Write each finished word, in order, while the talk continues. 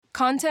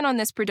content on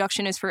this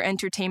production is for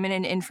entertainment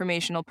and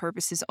informational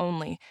purposes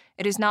only.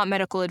 It is not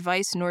medical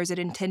advice, nor is it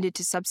intended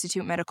to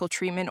substitute medical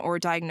treatment or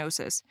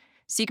diagnosis.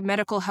 Seek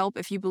medical help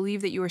if you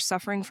believe that you are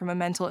suffering from a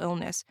mental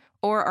illness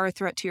or are a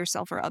threat to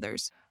yourself or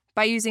others.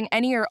 By using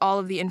any or all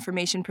of the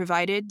information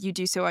provided, you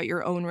do so at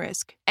your own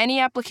risk. Any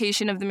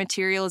application of the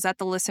material is at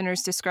the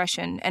listener's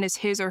discretion and is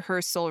his or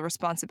her sole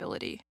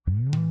responsibility.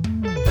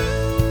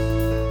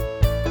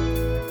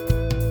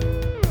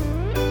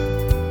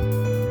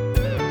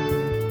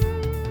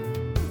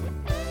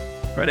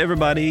 All right,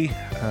 everybody,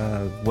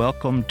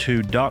 welcome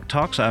to Doc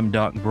Talks. I'm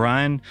Doc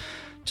Brian.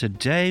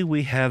 Today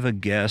we have a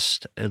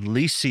guest,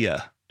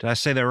 Alicia. Did I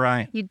say that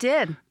right? You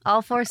did.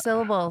 All 4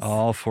 syllables.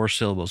 All 4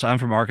 syllables. I'm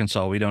from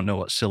Arkansas. We don't know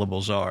what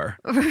syllables are.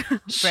 Right.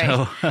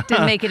 So,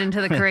 Didn't make it into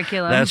the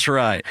curriculum. That's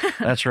right.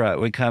 That's right.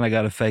 We kind of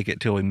got to fake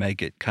it till we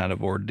make it kind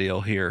of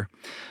ordeal here.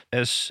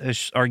 As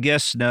our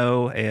guests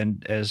know,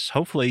 and as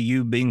hopefully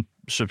you being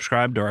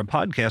subscribed to our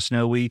podcast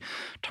know, we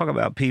talk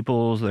about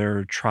people,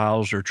 their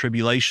trials or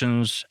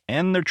tribulations,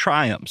 and their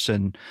triumphs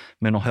and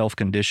mental health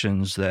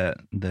conditions that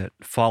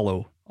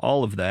follow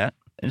all of that.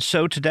 And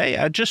so today,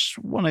 I just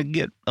want to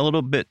get a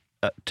little bit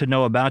to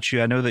know about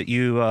you. I know that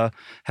you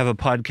have a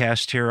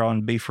podcast here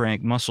on Be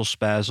Frank, Muscle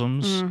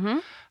Spasms. Mm-hmm.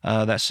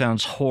 That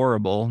sounds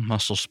horrible,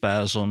 muscle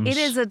spasms. It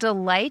is a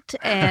delight,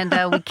 and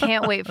we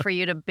can't wait for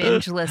you to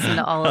binge listen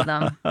to all of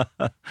them.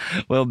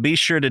 Well, be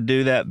sure to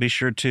do that. Be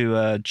sure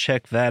to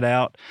check that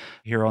out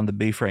here on the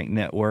Be Frank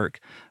Network.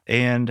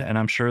 And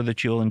I'm sure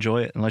that you'll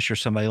enjoy it. Unless you're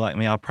somebody like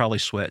me, I'll probably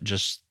sweat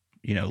just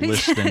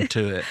listening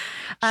to it.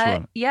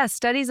 Yeah,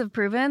 studies have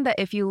proven that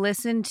if you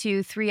listen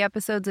to 3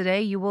 episodes a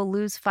day, you will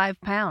lose 5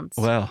 pounds.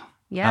 Well,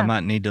 yeah. I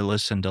might need to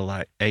listen to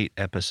like 8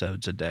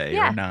 episodes a day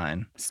or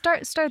 9.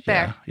 Start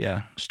there.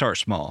 Yeah. Start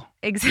small.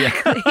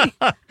 Exactly.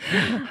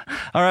 Yeah.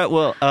 All right.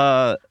 Well,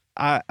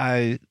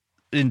 I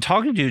in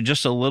talking to you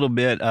just a little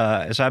bit,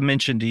 as I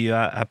mentioned to you,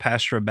 I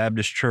pastor a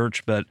Baptist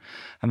church, but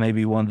I may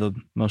be one of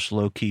the most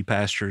low-key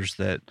pastors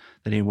that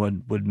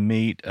anyone would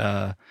meet.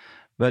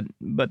 But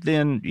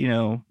then,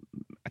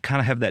 I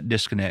kind of have that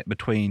disconnect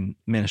between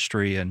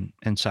ministry and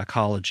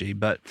psychology.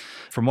 But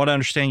from what I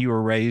understand, you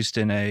were raised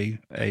in a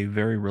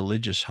very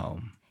religious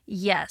home.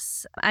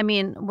 Yes. I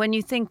mean, when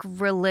you think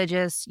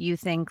religious, you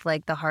think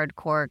like the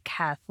hardcore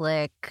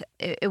Catholic.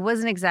 It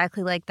wasn't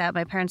exactly like that.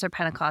 My parents are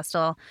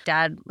Pentecostal.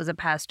 Dad was a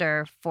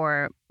pastor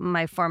for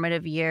my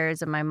formative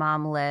years, and my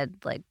mom led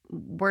like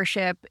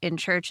worship in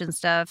church and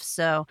stuff.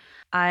 So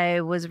I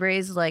was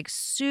raised like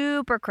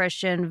super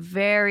Christian,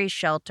 very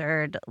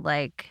sheltered,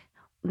 like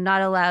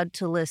not allowed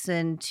to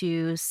listen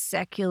to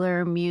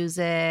secular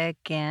music.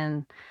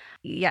 And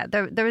yeah,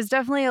 there was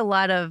definitely a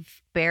lot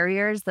of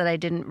barriers that I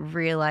didn't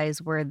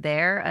realize were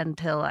there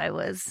until I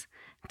was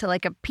to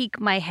like peek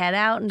my head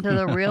out into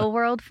the real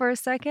world for a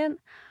second.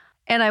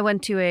 And I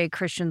went to a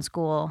Christian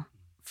school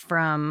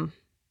from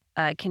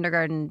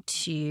kindergarten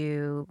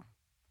to,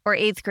 or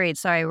 8th grade.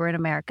 Sorry, we're in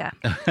America.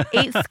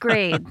 8th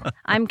grade.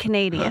 I'm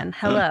Canadian.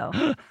 Hello.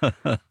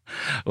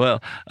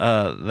 Well,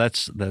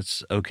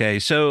 that's okay.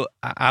 So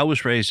I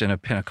was raised in a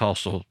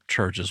Pentecostal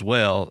church as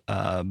well,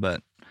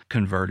 but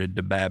converted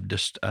to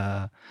Baptist.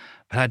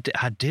 But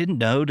I did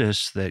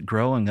notice that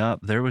growing up,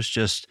 there was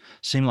just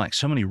seemed like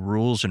so many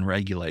rules and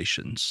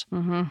regulations.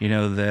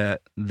 Mm-hmm.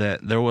 That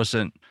there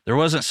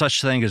wasn't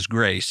such thing as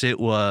grace. It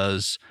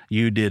was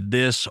you did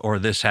this or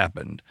this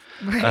happened.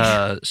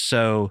 Right.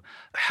 So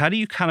how do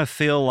you kind of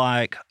feel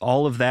like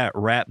all of that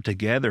wrapped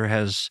together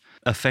has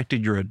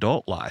affected your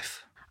adult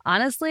life?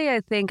 Honestly,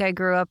 I think I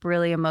grew up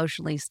really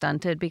emotionally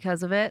stunted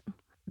because of it.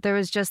 There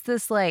was just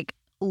this like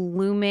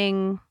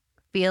looming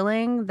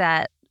feelings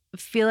that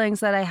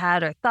I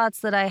had or thoughts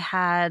that I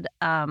had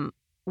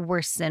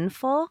were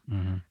sinful.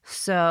 Mm-hmm.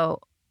 So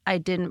I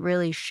didn't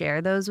really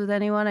share those with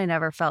anyone. I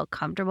never felt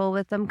comfortable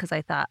with them because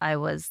I thought I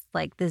was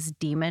like this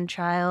demon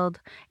child.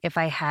 If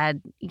I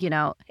had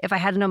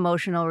an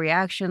emotional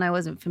reaction I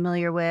wasn't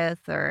familiar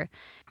with, or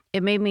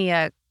it made me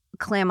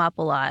clam up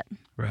a lot.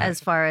 Right. As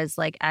far as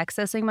like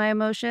accessing my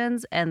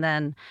emotions. And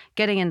then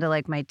getting into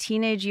like my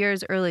teenage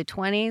years, early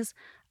 20s,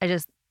 I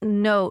just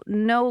no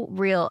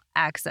real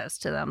access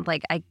to them.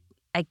 Like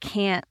I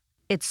can't,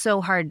 it's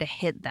so hard to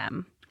hit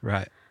them.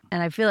 Right.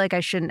 And I feel like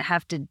I shouldn't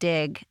have to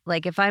dig.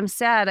 Like if I'm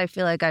sad, I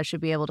feel like I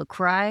should be able to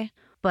cry,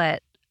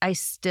 but I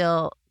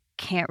still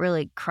can't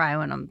really cry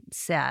when I'm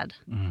sad.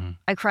 Mm-hmm.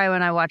 I cry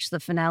when I watch the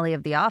finale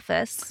of The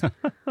Office,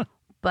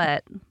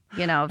 but if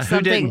something.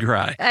 Who didn't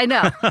cry? I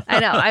know.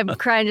 I'm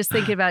crying just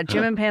thinking about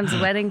Jim and Pam's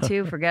wedding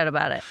too. Forget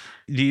about it.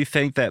 Do you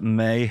think that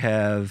may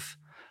have,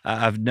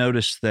 I've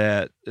noticed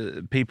that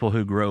people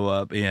who grow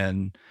up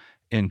in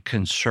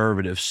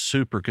conservative,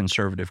 super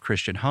conservative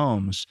Christian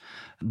homes,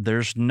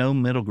 there's no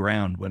middle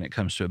ground when it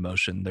comes to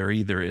emotion. There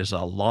either is a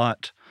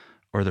lot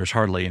or there's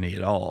hardly any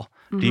at all.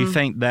 Mm-hmm. Do you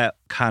think that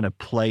kind of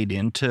played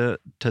into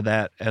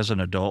that as an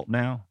adult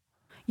now?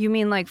 You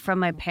mean like from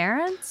my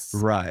parents?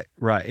 Right.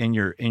 In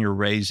your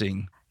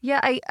raising. Yeah,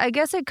 I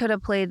guess it could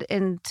have played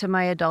into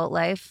my adult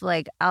life.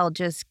 Like I'll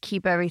just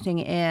keep everything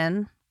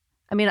in.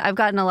 I mean, I've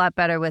gotten a lot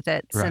better with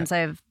it since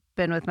I've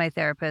been with my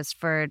therapist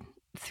for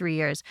 3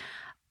 years.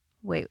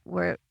 Wait,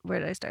 where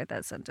did I start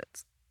that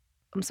sentence?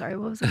 I'm sorry,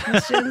 what was the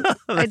question?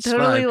 I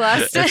totally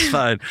lost it. That's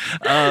fine.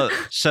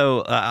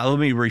 So let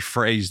me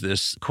rephrase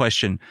this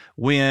question.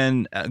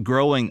 When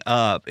growing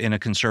up in a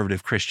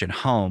conservative Christian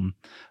home,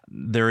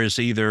 there is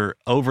either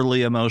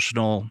overly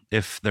emotional,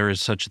 if there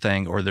is such a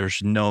thing, or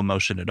there's no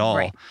emotion at all.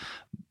 Right.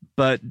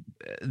 But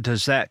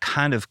does that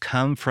kind of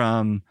come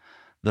from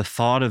the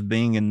thought of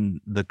being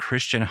in the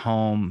Christian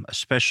home,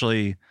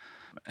 especially,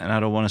 and I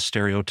don't want to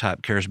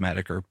stereotype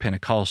charismatic or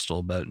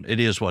Pentecostal, but it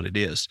is what it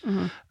is,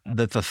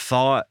 that the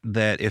thought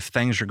that if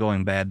things are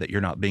going bad, that you're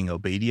not being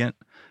obedient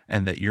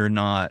and that you're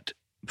not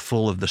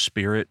full of the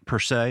Spirit per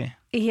se?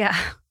 Yeah.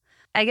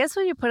 I guess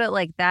when you put it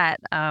like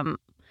that,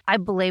 I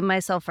blame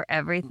myself for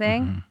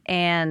everything,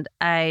 and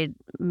I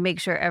make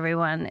sure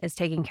everyone is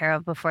taken care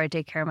of before I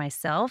take care of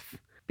myself.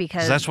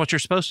 Because that's what you're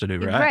supposed to do,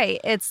 right?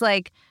 Right. It's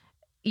like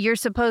you're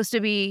supposed to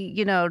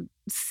be,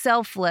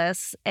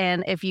 selfless.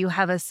 And if you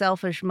have a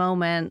selfish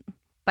moment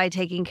by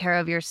taking care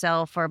of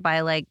yourself or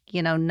by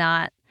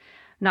not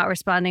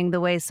responding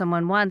the way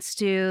someone wants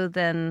to,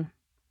 then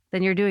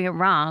you're doing it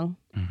wrong.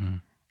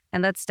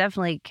 And that's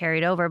definitely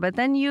carried over. But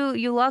then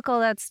you lock all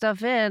that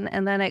stuff in,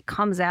 and then it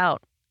comes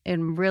out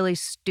in really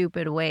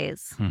stupid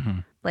ways,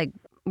 like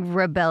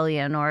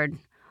rebellion or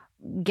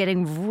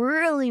getting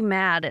really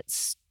mad at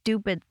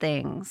stupid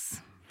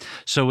things.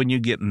 So when you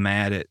get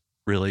mad at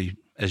really,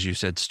 as you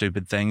said,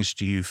 stupid things,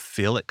 do you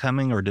feel it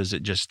coming, or does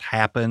it just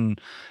happen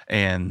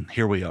and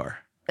here we are?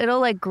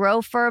 It'll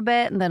grow for a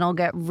bit, and then I'll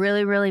get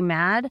really, really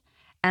mad.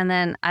 And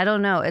then I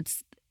don't know.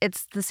 It's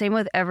the same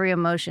with every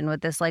emotion,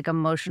 with this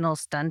emotional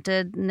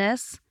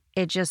stuntedness.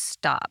 It just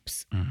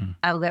stops.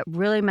 I'll get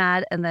really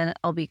mad, and then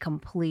I'll be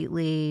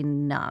completely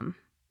numb.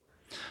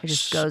 It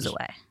just goes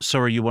away. So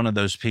are you one of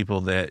those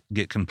people that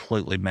get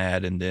completely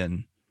mad and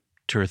then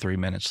 2 or 3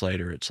 minutes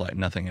later, it's like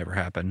nothing ever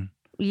happened?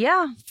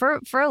 Yeah, for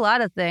a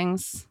lot of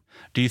things.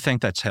 Do you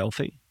think that's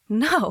healthy?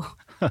 No.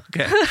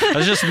 Okay. I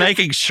was just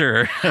making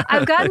sure.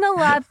 I've gotten a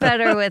lot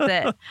better with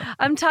it.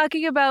 I'm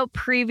talking about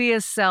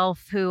previous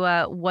self who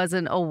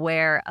wasn't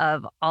aware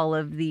of all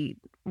of the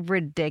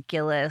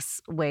ridiculous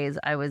ways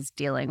I was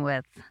dealing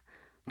with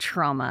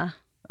trauma.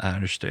 I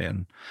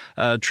understand.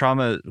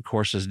 Trauma, of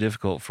course, is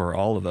difficult for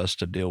all of us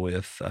to deal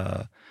with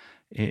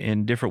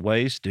in different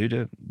ways due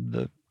to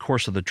the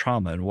course of the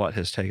trauma and what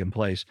has taken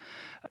place.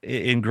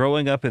 In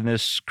growing up in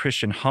this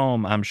Christian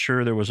home, I'm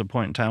sure there was a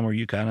point in time where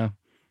you kind of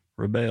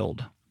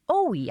rebelled.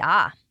 Oh,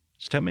 yeah.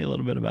 Just tell me a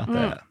little bit about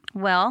that.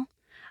 Well,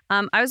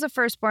 I was a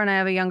firstborn. I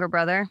have a younger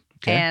brother,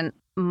 and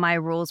my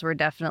rules were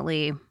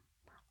definitely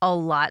a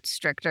lot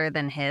stricter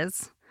than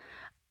his.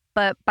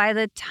 But by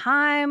the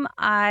time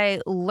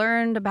I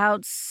learned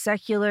about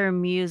secular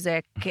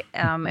music, it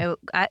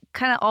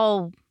kind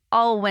of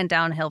all went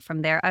downhill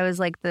from there. I was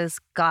like this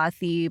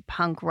gothy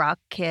punk rock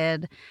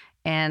kid,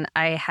 and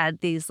I had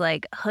these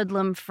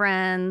hoodlum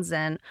friends,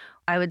 and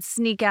I would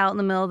sneak out in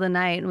the middle of the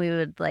night, and we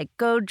would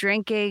go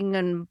drinking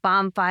and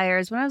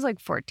bonfires when I was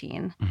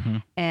 14.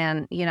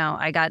 And,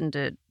 I got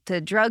into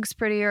drugs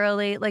pretty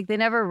early. They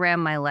never ran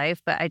my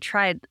life, but I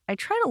tried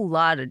a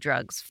lot of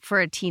drugs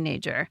for a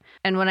teenager.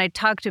 And when I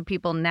talk to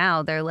people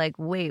now, they're like,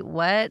 wait,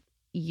 what?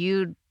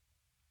 You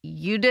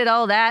did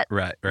all that?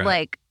 Right.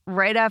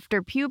 Right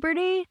after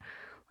puberty?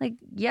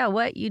 Yeah,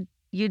 what? You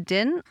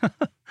didn't?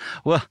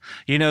 Well,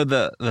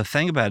 the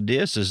thing about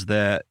this is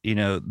that,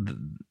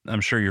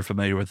 I'm sure you're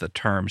familiar with the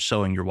term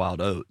sowing your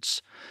wild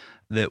oats,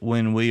 that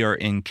when we are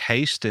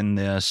encased in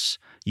this,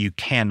 you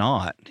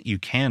cannot,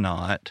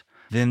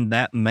 then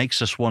that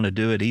makes us want to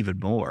do it even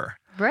more.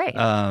 Right.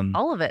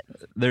 All of it.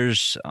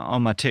 There's,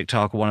 on my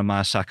TikTok, one of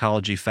my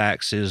psychology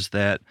facts is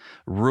that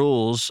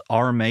rules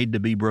are made to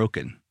be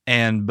broken.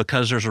 And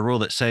because there's a rule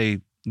that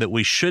say that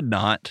we should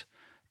not,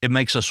 it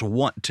makes us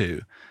want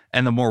to.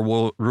 And the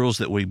more rules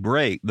that we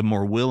break, the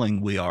more willing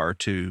we are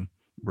to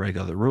break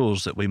other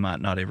rules that we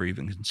might not ever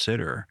even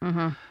consider.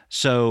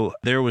 So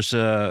there was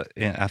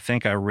I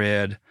think I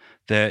read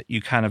that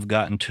you kind of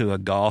got into a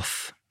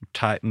goth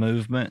type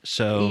movement.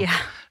 So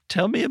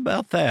tell me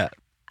about that.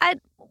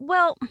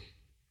 Well,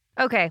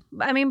 okay.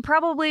 I mean,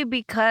 probably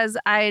because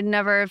I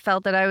never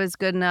felt that I was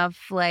good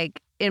enough,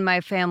 in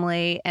my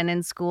family and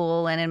in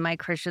school and in my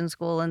Christian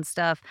school and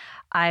stuff.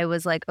 I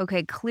was like,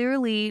 okay,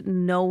 clearly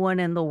no one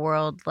in the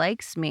world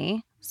likes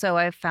me. So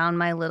I found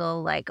my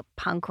little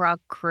punk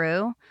rock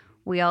crew.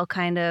 We all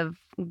kind of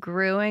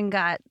grew and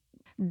got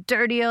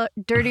dirtier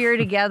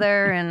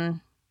together.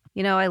 And,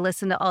 I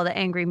listened to all the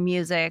angry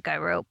music. I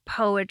wrote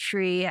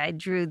poetry. I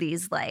drew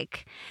these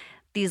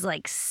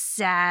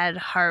sad,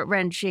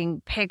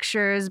 heart-wrenching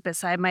pictures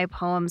beside my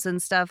poems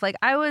and stuff.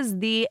 I was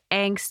the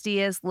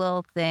angstiest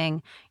little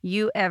thing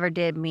you ever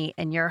did meet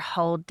in your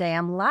whole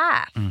damn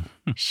life.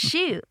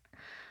 Shoot.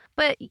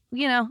 But,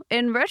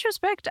 in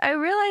retrospect, I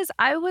realized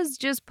I was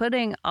just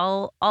putting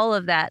all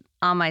of that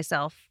on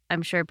myself.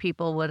 I'm sure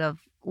people would have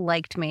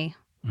liked me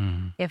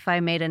if I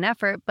made an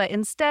effort, but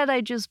instead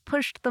I just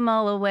pushed them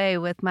all away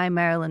with my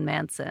Marilyn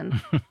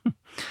Manson.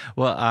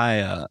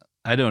 Well,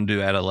 I don't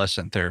do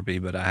adolescent therapy,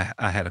 but I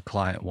had a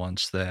client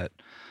once that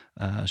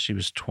she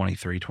was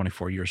 23,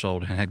 24 years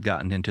old and had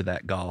gotten into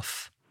that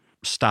goth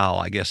style,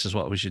 I guess is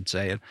what we should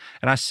say.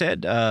 And I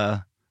said,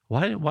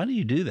 why do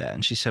you do that?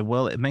 And she said,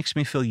 well, it makes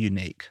me feel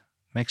unique,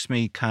 makes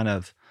me kind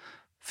of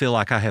feel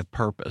like I have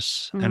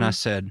purpose. And I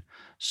said,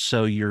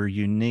 so you're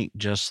unique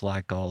just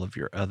like all of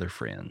your other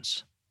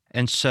friends.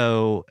 And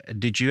so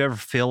did you ever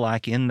feel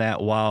like in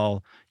that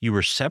while you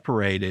were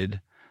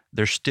separated,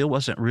 there still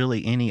wasn't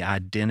really any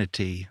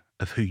identity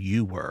of who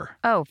you were?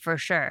 Oh, for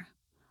sure.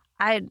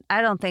 I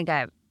don't think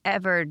I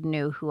ever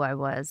knew who I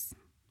was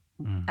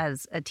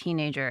as a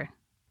teenager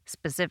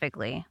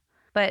specifically.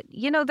 But,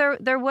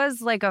 there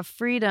was like a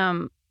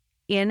freedom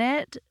in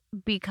it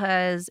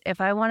because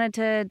if I wanted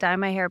to dye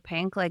my hair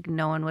pink, like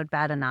no one would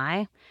bat an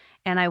eye.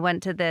 And I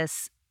went to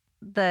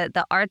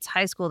the arts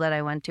high school that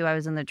I went to. I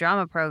was in the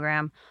drama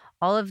program.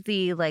 All of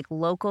the like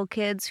local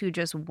kids who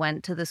just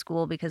went to the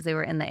school because they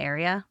were in the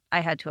area. I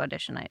had to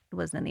audition. I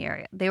wasn't in the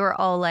area. They were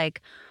all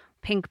like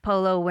pink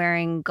polo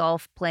wearing,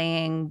 golf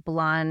playing,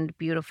 blonde,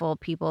 beautiful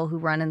people who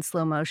run in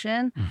slow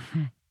motion.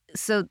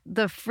 So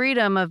the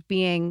freedom of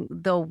being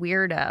the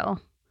weirdo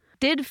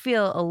did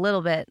feel a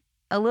little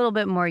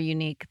bit more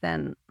unique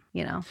than,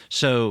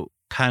 So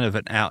kind of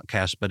an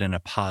outcast, but in a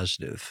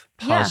positive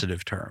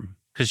term,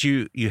 because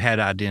you had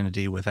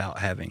identity without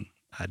having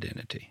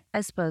identity. I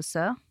suppose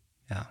so.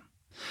 Yeah.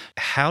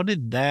 How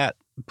did that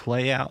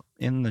play out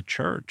in the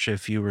church?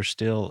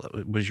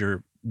 Was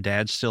your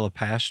dad still a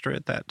pastor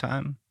at that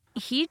time?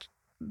 He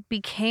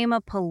became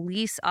a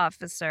police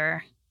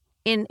officer.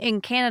 In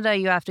Canada,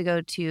 you have to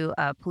go to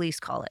a police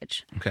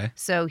college. Okay.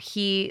 So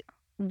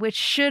which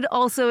should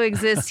also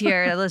exist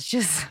here. Let's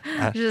just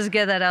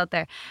get that out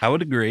there. I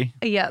would agree.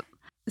 Yep.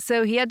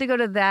 So he had to go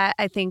to that,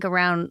 I think,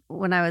 around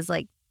when I was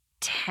like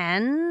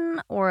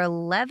 10 or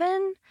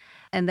 11.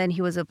 And then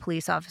he was a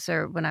police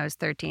officer when I was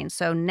 13.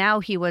 So now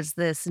he was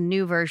this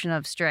new version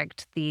of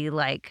strict, the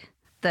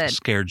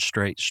scared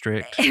straight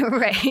strict.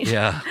 Right.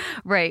 Yeah.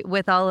 Right.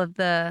 With all of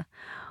the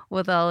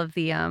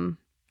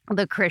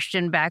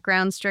Christian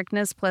background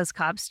strictness plus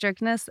cop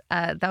strictness.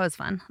 That was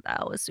fun.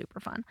 That was super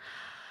fun.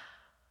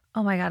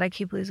 Oh my God, I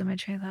keep losing my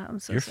train of thought. I'm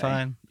so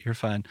sorry. You're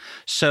fine.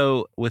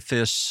 So with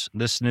this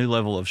new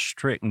level of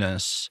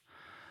strictness,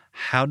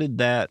 how did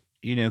that,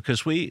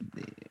 because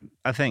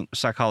I think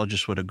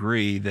psychologists would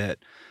agree that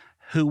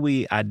who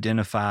we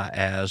identify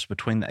as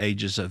between the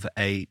ages of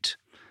 8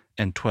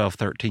 and 12,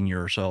 13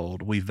 years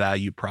old, we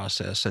value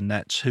process, and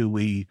that's who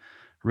we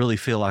really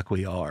feel like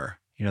we are.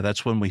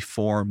 That's when we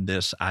form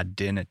this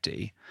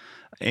identity.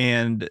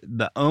 And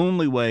the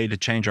only way to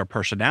change our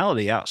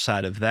personality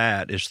outside of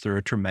that is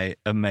through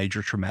a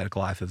major traumatic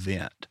life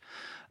event.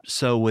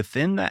 So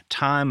within that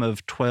time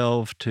of 8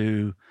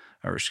 to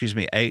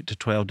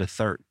 12 to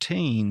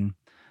 13,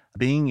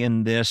 being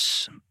in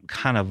this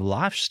kind of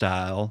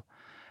lifestyle,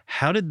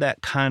 how did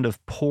that kind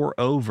of pour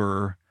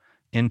over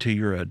into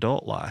your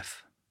adult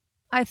life?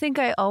 I think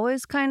I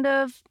always kind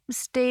of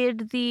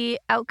stayed the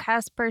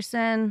outcast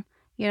person.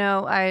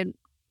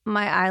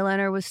 My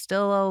eyeliner was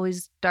still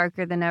always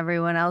darker than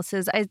everyone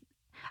else's.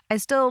 I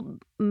still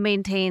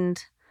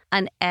maintained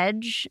an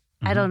edge.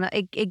 I don't know.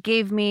 It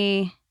gave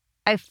me,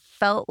 I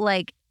felt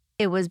like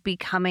it was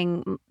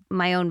becoming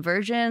my own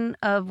version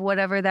of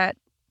whatever that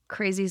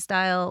crazy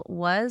style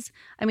was.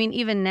 I mean,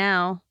 even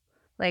now,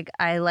 like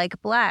I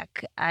like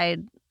black. I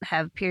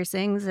have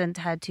piercings and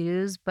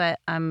tattoos, but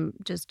I'm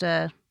just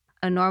a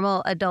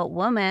normal adult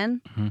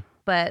woman.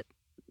 But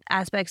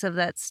aspects of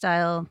that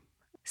style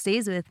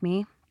stays with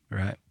me.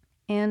 Right.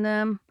 And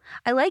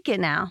I like it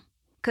now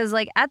because,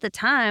 like, at the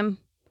time,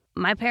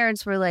 my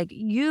parents were like,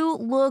 you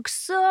look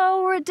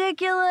so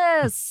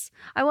ridiculous.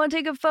 I want to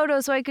take a photo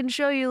so I can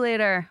show you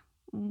later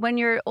when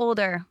you're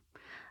older.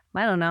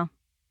 I don't know.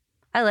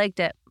 I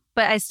liked it.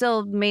 But I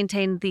still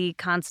maintained the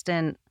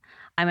constant,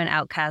 I'm an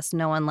outcast,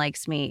 no one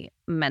likes me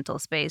mental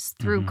space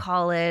through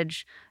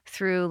college,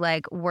 through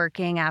like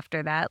working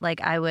after that. Like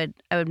I would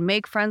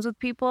make friends with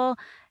people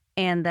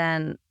and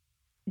then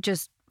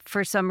just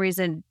for some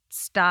reason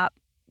stop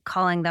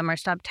calling them or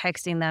stop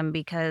texting them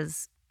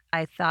because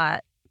I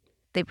thought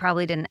they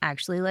probably didn't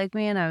actually like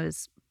me and I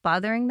was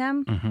bothering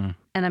them.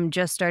 And I'm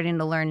just starting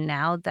to learn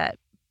now that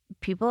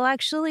people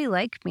actually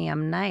like me.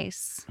 I'm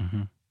nice.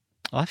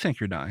 Well, I think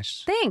you're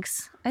nice.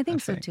 Thanks. I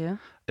think so too.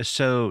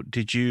 So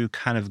did you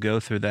kind of go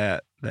through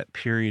that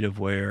period of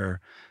where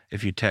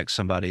if you text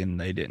somebody and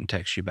they didn't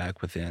text you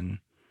back within,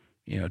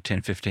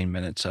 10, 15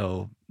 minutes,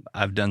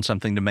 I've done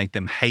something to make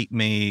them hate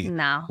me?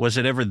 No. Was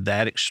it ever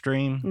that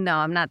extreme? No,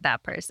 I'm not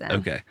that person.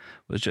 Okay.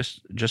 Was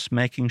just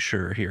making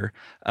sure here.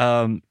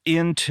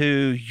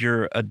 Into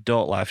your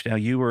adult life. Now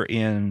you were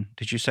in,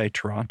 did you say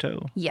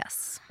Toronto?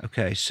 Yes.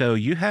 Okay. So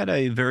you had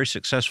a very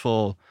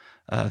successful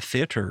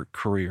theater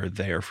career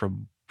there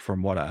from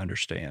what I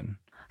understand.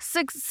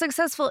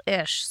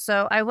 Successful-ish.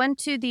 So I went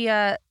to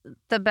the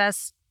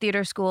best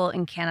theater school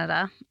in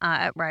Canada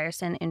at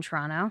Ryerson in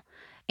Toronto.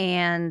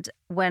 And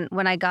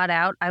when I got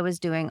out, I was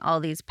doing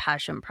all these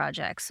passion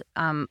projects.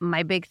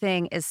 My big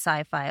thing is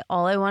sci-fi.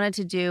 All I wanted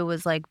to do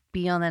was like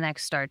be on the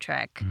next Star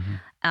Trek.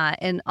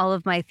 And all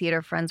of my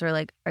theater friends were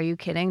like, "Are you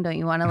kidding? Don't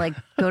you want to like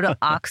go to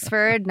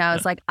Oxford?" And I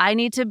was like, "I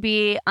need to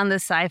be on the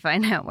Sci-Fi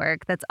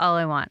Network. That's all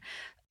I want."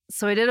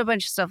 So I did a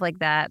bunch of stuff like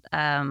that.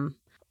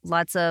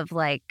 Lots of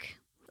like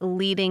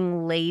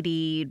leading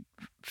lady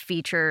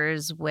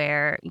features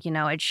where,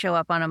 I'd show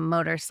up on a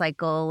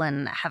motorcycle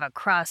and have a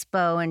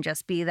crossbow and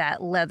just be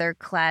that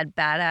leather-clad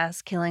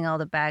badass killing all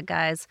the bad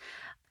guys.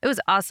 It was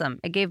awesome.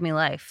 It gave me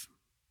life,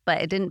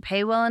 but it didn't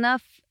pay well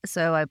enough,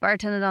 so I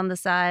bartended on the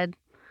side.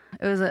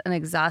 It was an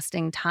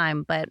exhausting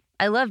time, but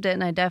I loved it,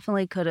 and I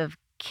definitely could have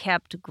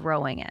kept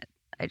growing it.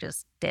 I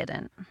just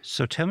didn't.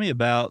 So tell me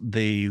about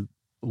the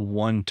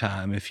one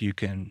time, if you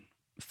can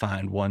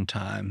find one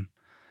time,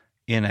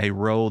 in a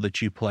role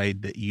that you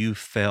played that you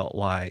felt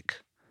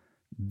like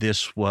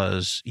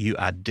you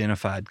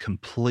identified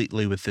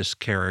completely with this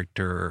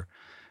character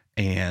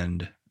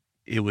and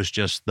it was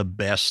just the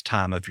best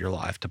time of your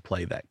life to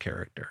play that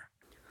character.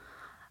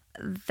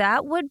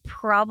 That would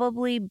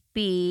probably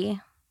be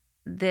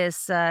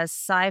this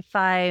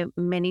sci-fi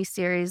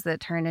miniseries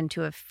that turned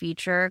into a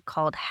feature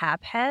called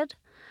Haphead.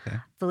 Okay.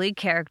 The lead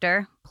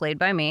character, played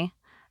by me,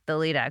 the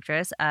lead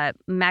actress,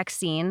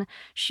 Maxine.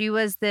 She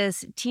was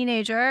this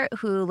teenager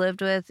who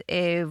lived with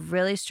a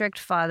really strict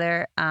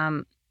father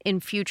in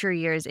future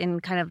years, in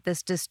kind of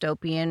this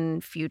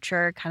dystopian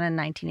future, kind of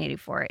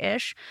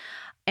 1984-ish.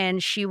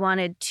 And she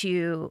wanted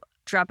to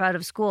drop out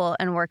of school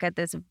and work at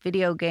this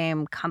video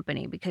game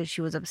company because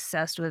she was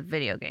obsessed with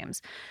video games.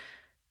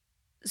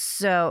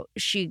 So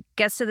she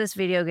gets to this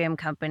video game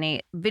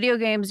company. Video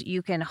games,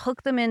 you can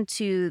hook them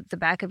into the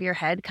back of your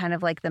head, kind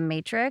of like the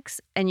Matrix,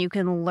 and you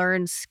can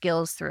learn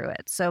skills through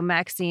it. So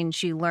Maxine,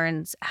 she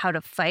learns how to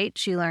fight.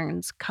 She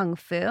learns Kung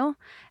Fu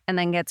and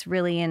then gets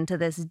really into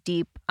this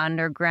deep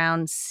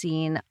underground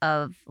scene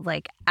of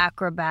like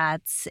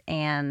acrobats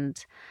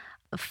and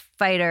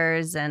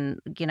fighters and,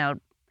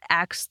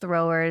 axe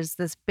throwers,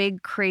 this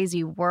big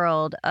crazy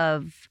world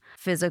of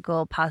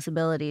physical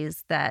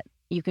possibilities that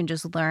you can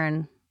just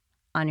learn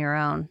on your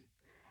own.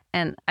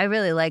 And I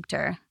really liked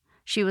her.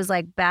 She was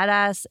like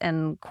badass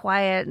and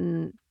quiet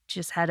and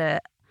just had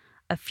a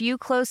few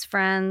close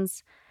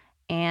friends,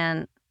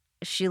 and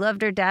she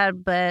loved her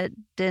dad but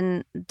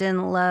didn't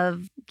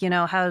love,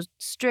 how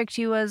strict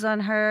he was on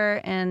her,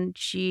 and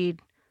she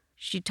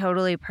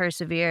totally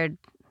persevered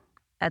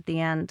at the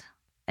end,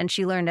 and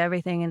she learned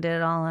everything and did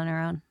it all on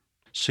her own.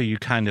 So you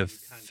kind of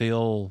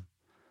feel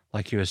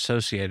like you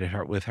associated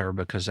her with her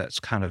because that's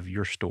kind of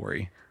your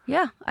story.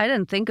 Yeah, I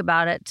didn't think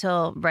about it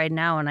till right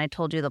now when I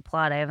told you the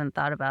plot. I haven't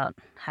thought about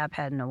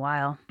Haphead in a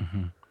while.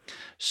 Mm-hmm.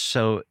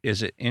 So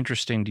is it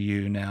interesting to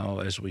you now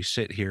as we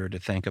sit here to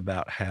think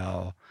about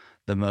how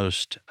the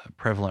most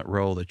prevalent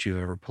role that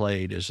you've ever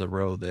played is a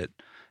role that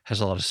has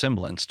a lot of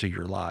semblance to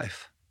your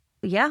life?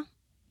 Yeah,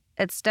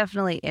 it's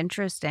definitely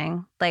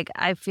interesting. Like,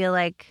 I feel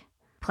like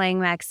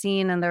playing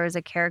Maxine, and there was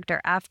a character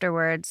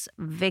afterwards,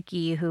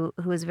 Vicky, who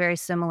was very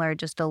similar,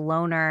 just a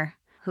loner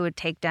who would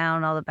take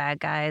down all the bad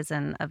guys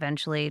and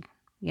eventually,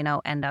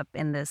 end up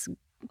in this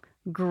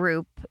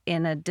group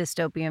in a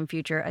dystopian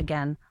future.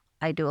 Again,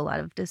 I do a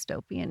lot of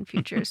dystopian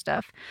future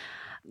stuff.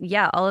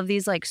 Yeah, all of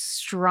these like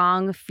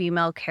strong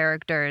female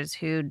characters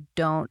who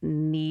don't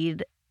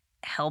need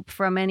help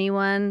from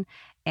anyone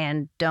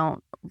and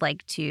don't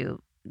like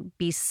to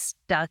be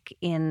stuck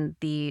in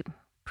the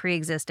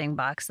pre-existing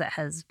box that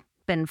has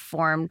been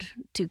formed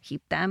to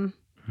keep them.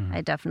 Mm-hmm.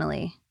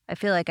 I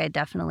feel like I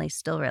definitely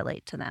still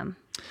relate to them.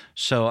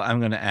 So I'm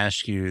going to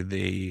ask you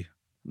the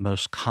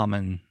most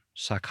common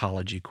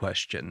psychology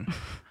question,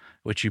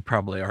 which you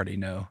probably already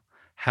know.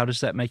 How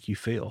does that make you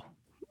feel?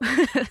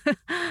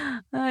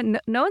 No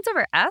one's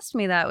ever asked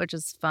me that, which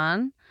is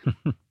fun.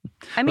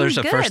 I mean, there's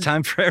a good. first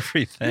time for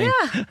everything.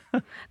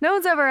 Yeah. No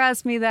one's ever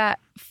asked me that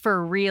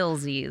for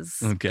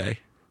realsies. Okay.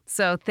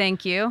 So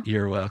thank you.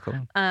 You're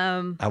welcome.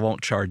 I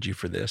won't charge you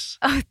for this.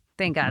 Oh,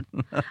 thank God.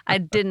 I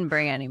didn't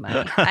bring any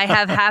money. I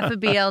have half a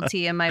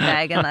BLT in my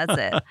bag and that's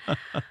it.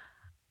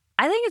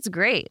 I think it's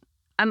great.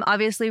 I'm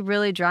obviously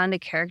really drawn to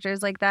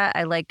characters like that.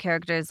 I like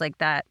characters like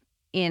that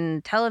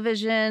in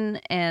television,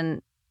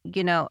 and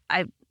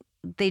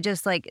they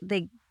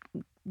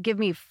give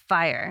me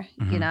fire.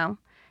 Mm-hmm.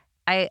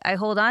 I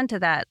hold on to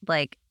that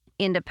like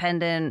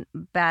independent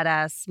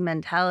badass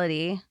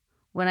mentality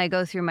when I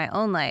go through my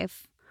own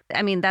life.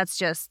 I mean, that's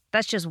just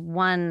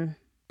one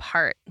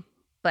part,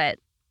 but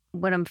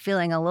when I'm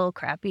feeling a little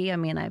crappy, I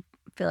mean, I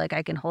feel like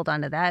I can hold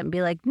on to that and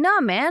be like,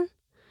 "Nah, man,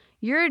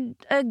 you're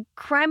a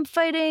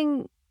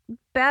crime-fighting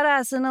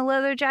badass in a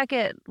leather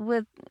jacket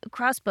with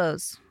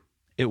crossbows."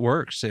 It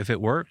works. If it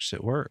works,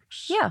 it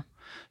works. Yeah.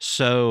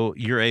 So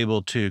you're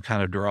able to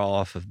kind of draw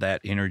off of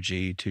that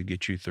energy to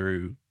get you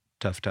through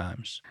tough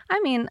times. I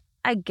mean,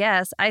 I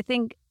guess. I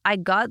think I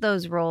got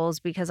those roles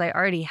because I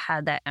already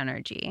had that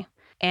energy.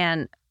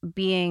 And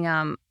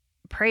being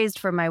praised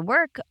for my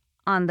work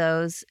on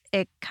those,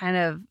 it kind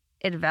of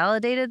it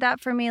validated that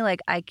for me.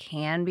 Like, I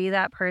can be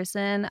that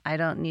person. I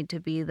don't need to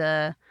be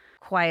the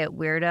quiet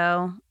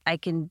weirdo. I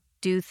can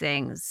do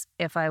things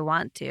if I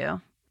want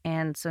to.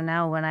 And so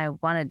now when I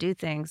want to do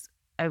things,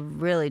 I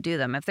really do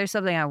them. If there's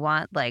something I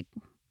want, like,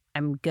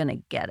 I'm going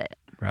to get it.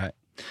 Right.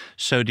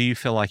 So do you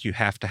feel like you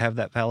have to have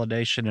that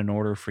validation in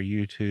order for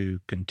you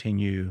to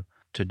continue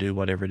to do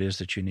whatever it is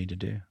that you need to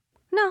do?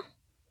 No.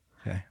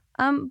 Okay.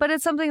 But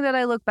it's something that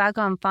I look back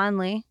on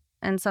fondly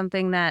and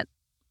something that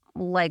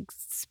like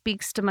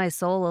speaks to my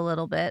soul a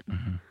little bit.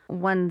 Mm-hmm.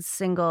 One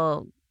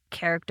single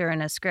character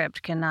in a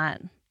script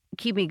cannot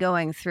keep me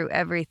going through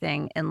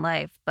everything in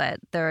life, but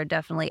there are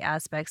definitely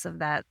aspects of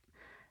that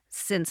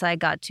since I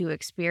got to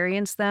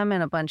experience them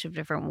in a bunch of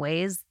different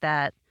ways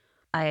that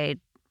I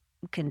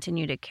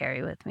continue to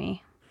carry with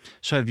me.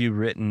 So have you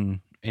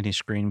written any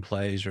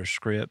screenplays or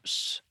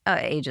scripts?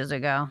 Ages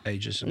ago.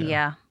 Ages ago?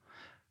 Yeah.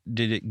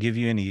 Did it give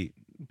you any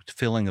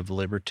feeling of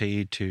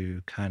liberty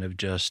to kind of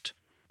just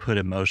put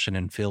emotion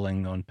and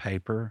feeling on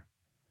paper?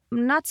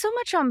 Not so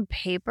much on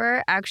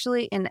paper,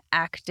 actually in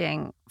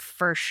acting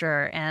for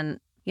sure. And,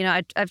 you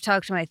know, I've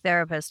talked to my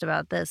therapist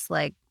about this,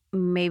 like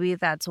maybe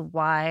that's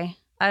why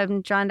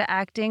I'm drawn to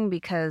acting,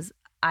 because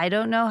I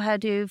don't know how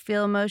to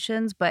feel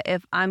emotions, but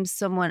if I'm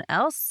someone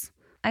else,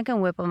 I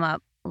can whip them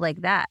up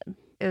like that.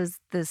 It was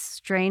this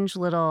strange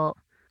little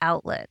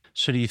outlet.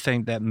 So do you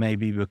think that may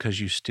be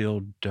because you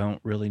still don't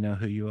really know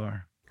who you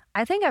are?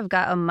 I think I've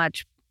got a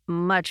much,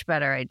 much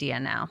better idea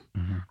now.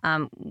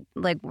 Mm-hmm.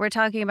 Like we're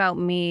talking about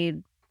me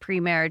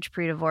pre-marriage,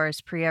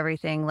 pre-divorce,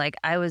 pre-everything. Like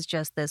I was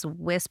just this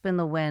wisp in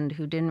the wind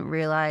who didn't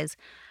realize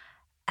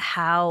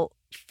how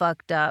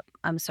fucked up.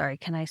 I'm sorry,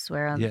 can I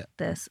swear on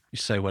this? You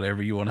say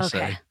whatever you want to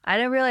say. I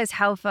didn't realize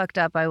how fucked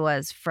up I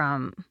was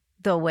from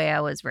the way I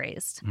was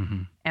raised.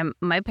 Mm-hmm. And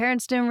my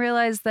parents didn't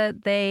realize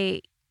that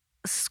they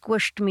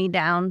squished me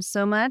down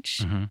so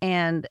much. Mm-hmm.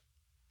 And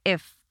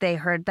if they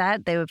heard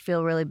that, they would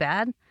feel really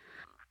bad.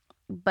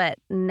 But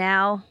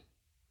now,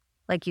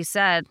 like you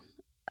said,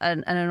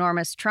 an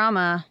enormous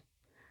trauma,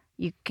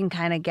 you can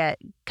kind of get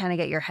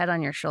your head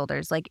on your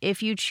shoulders. Like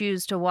if you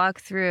choose to walk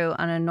through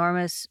an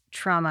enormous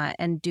trauma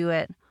and do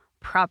it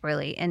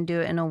properly and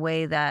do it in a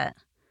way that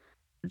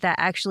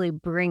actually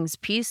brings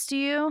peace to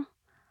you,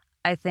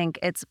 I think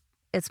it's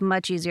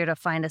much easier to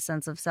find a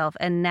sense of self.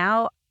 And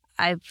now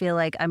I feel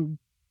like I'm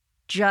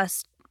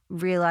just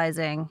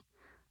realizing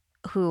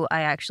who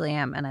I actually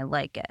am, and I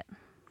like it.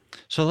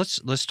 So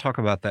let's talk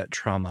about that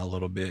trauma a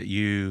little bit.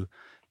 You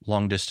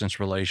long distance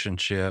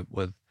relationship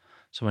with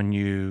someone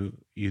you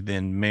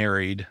then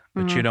married,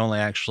 but Mm-hmm. you'd only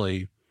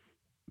actually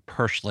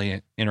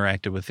personally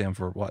interacted with them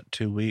for what,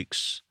 2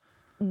 weeks?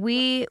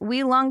 We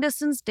long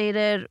distance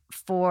dated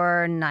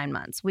for 9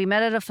 months. We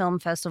met at a film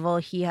festival.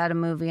 He had a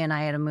movie and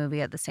I had a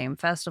movie at the same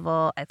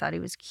festival. I thought he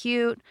was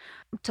cute.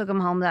 Took him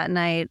home that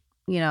night,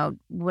 you know,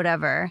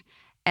 whatever.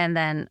 And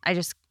then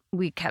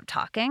we kept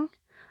talking.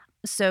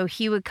 So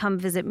he would come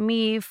visit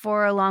me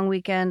for a long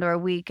weekend or a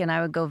week, and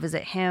I would go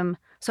visit him.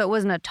 So it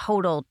wasn't a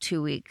total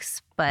 2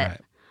 weeks, but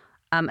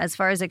Right. as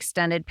far as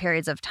extended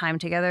periods of time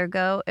together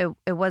go,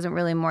 it wasn't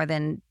really more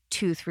than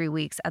 2-3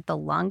 weeks at the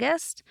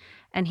longest.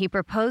 And he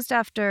proposed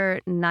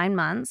after 9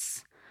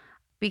 months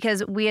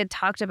because we had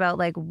talked about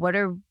like, what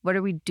are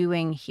we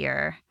doing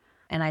here?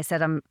 And I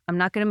said, I'm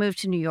not going to move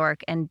to New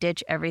York and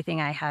ditch everything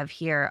I have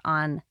here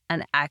on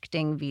an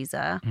acting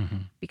visa, Mm-hmm.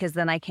 because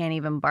then I can't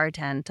even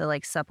bartend to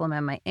like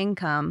supplement my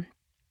income.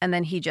 And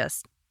then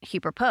he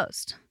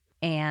proposed,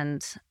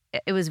 and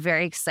it was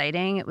very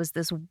exciting. It was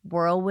this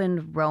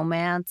whirlwind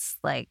romance.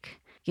 Like,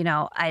 you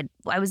know, I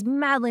was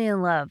madly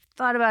in love,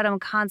 thought about him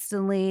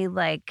constantly.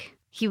 Like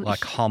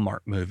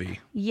Hallmark movie.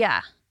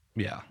 Yeah.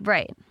 Yeah.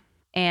 Right.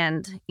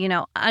 And, you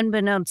know,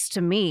 unbeknownst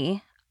to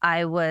me,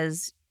 I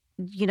was,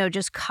 you know,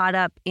 just caught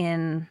up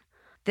in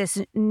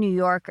this New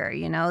Yorker,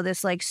 you know,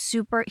 this like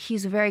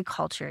he's very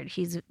cultured.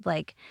 He's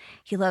like,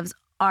 he loves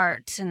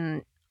art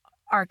and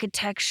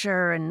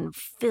architecture and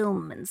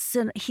film and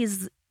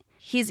he's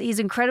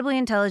incredibly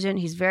intelligent.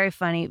 He's very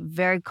funny,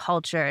 very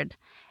cultured.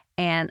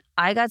 And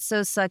I got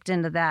so sucked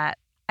into that.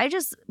 I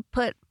just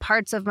put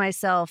parts of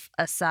myself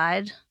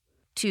aside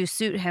to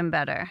suit him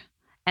better.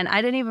 And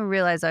I didn't even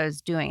realize I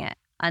was doing it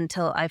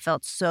until I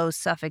felt so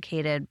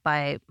suffocated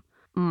by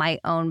my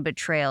own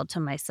betrayal to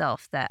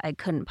myself that I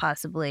couldn't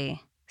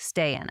possibly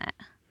stay in it.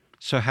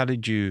 So how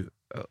did you,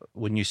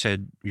 when you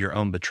said your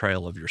own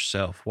betrayal of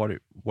yourself, what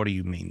do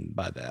you mean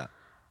by that?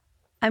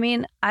 I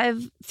mean,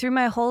 through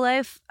my whole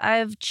life,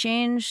 I've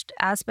changed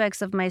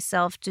aspects of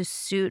myself to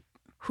suit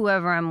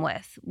whoever I'm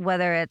with,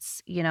 whether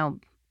it's, you know,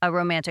 a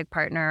romantic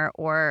partner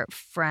or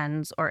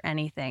friends or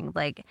anything.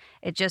 Like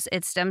it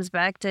stems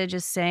back to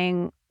just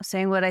saying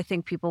what I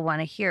think people want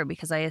to hear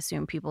because I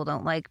assume people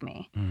don't like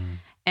me. Mm.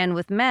 And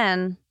with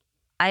men,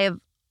 I have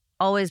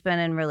always been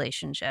in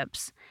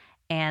relationships.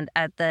 And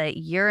at the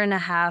year and a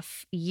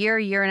half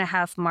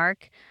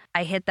mark,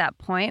 I hit that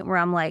point where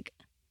I'm like,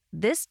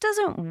 this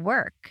doesn't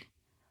work.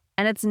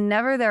 And it's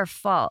never their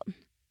fault.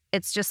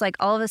 It's just like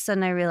all of a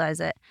sudden I realize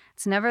it.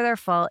 It's never their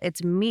fault.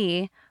 It's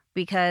me,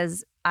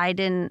 because I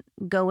didn't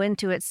go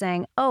into it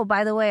saying, oh,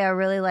 by the way, I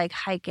really like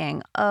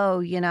hiking.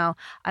 Oh,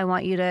 I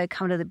want you to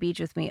come to the beach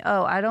with me.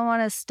 Oh, I don't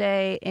want to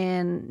stay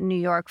in New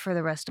York for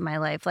the rest of my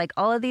life. Like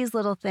all of these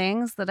little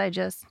things that I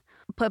just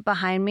put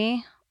behind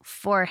me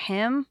for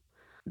him,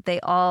 they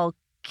all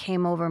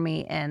came over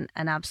me in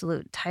an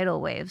absolute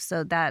tidal wave.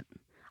 So that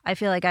I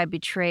feel like I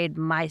betrayed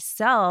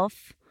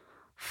myself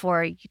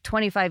for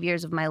 25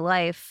 years of my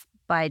life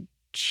by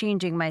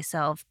changing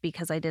myself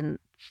because I didn't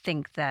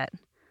think that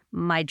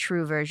my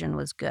true version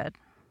was good.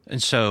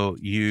 And so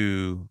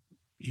you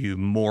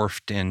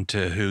morphed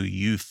into who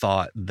you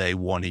thought they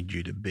wanted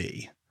you to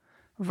be.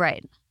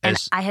 Right. And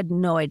I had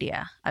no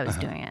idea I was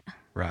doing it.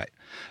 Right.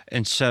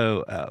 And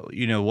so,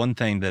 one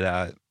thing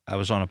that I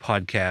was on a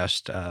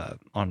podcast,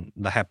 on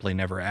the Happily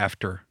Never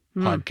After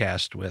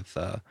podcast with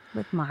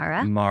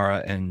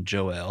Mara and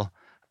Joelle.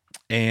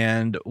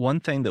 And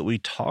one thing that we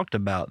talked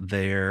about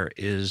there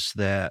is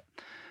that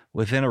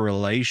within a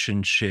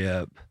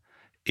relationship,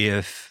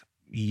 if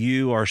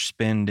you are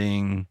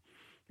spending,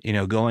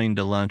 going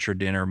to lunch or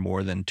dinner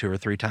more than 2 or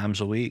 3 times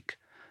a week,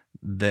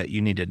 that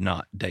you need to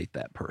not date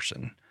that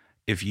person.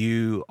 If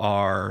you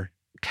are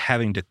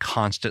having to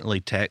constantly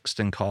text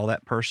and call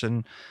that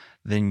person,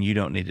 then you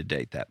don't need to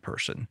date that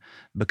person,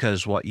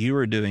 because what you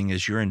are doing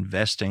is you're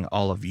investing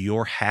all of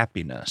your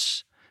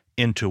happiness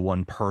into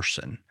one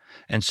person.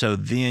 And so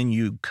then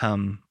you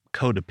become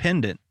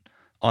codependent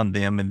on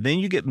them, and then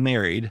you get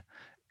married,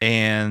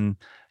 and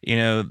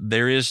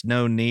there is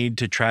no need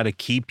to try to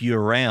keep you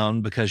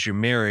around because you're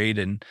married.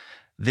 And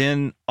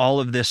then all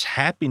of this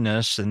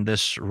happiness and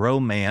this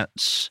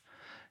romance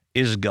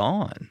is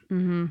gone.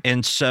 Mm-hmm.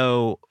 And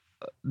so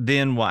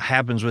then what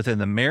happens within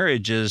the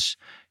marriage is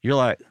you're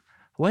like,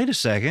 wait a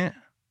second,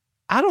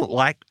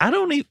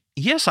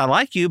 yes, I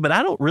like you, but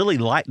I don't really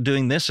like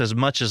doing this as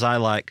much as I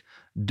like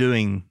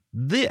doing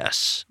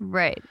this.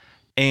 Right.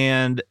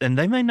 And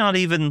they may not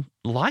even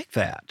like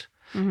that.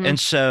 Mm-hmm. And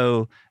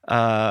so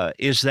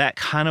is that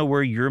kind of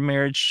where your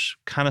marriage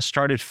kind of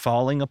started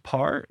falling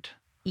apart?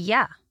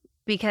 Yeah,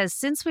 because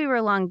since we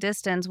were long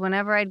distance,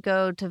 whenever I'd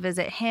go to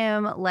visit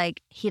him,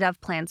 like he'd have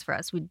plans for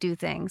us. We'd do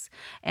things.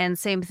 And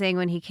same thing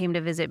when he came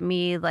to visit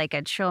me, like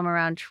I'd show him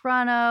around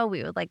Toronto.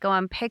 We would like go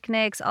on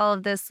picnics, all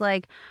of this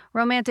like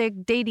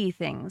romantic datey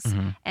things.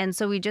 Mm-hmm. And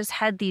so we just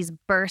had these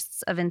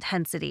bursts of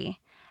intensity.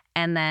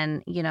 And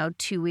then,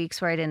 2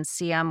 weeks where I didn't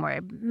see him, where I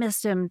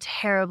missed him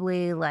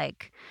terribly,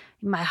 like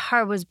my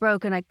heart was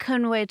broken. I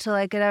couldn't wait till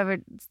I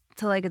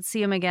could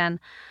see him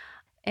again.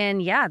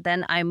 And yeah,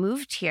 then I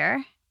moved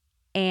here,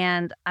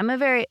 and I'm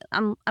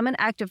an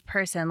active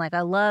person. Like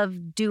I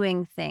love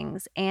doing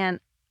things.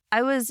 And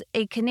I was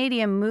a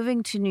Canadian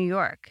moving to New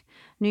York.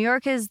 New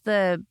York is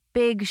the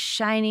big,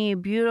 shiny,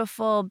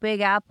 beautiful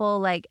Big Apple.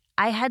 Like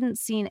I hadn't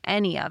seen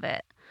any of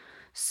it.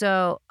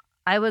 So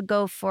I would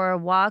go for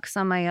walks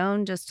on my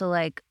own just to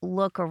like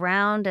look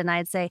around, and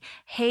I'd say,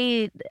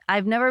 hey,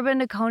 I've never been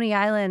to Coney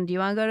Island. Do you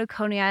want to go to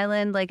Coney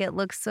Island? Like it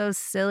looks so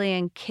silly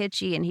and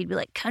kitschy. And he'd be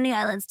like, Coney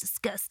Island's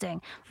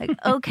disgusting. Like,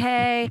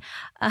 okay.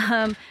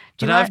 But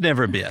I've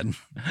never been.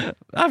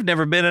 I've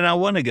never been, and I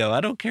want to go.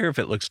 I don't care if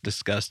it looks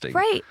disgusting.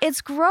 Right.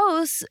 It's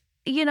gross.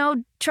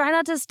 Try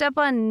not to step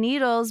on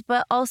needles,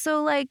 but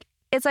also like,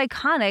 it's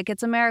iconic.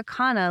 It's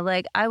Americana.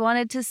 Like I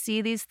wanted to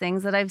see these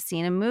things that I've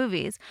seen in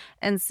movies.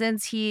 And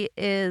since he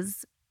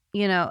is,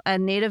 a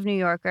native New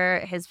Yorker,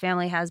 his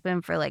family has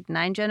been for like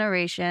 9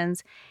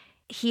 generations.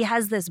 He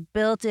has this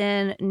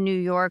built-in New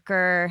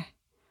Yorker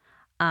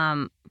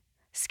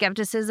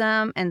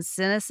skepticism and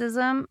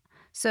cynicism.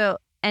 So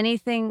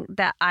anything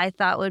that I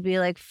thought would be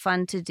like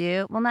fun to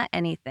do, well, not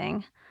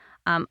anything,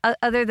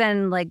 other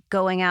than like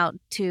going out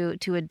to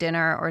a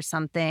dinner or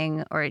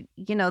something, or,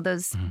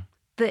 those... Mm-hmm.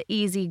 The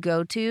easy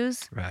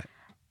go-tos. Right.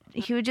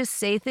 He would just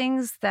say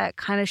things that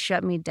kind of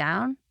shut me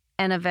down.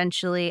 And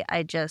eventually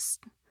I just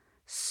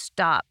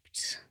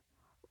stopped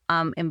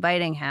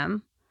inviting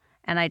him.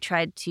 And I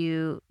tried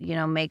to,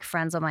 make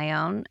friends on my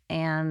own.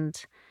 And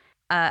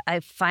I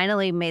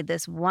finally made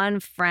this one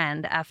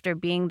friend after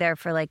being there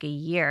for like a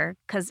year,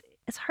 because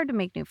it's hard to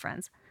make new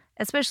friends,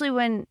 especially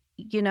when,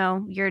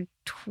 you're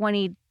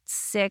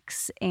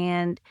 26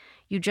 and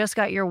you just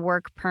got your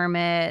work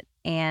permit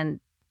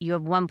and you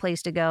have one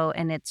place to go,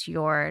 and it's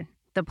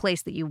the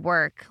place that you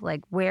work.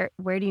 Like where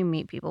do you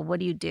meet people? What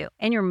do you do?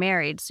 And you're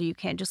married, so you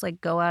can't just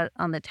like go out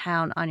on the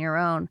town on your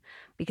own,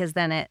 because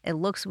then it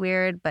looks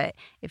weird. But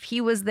if he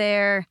was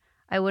there,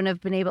 I wouldn't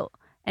have been able.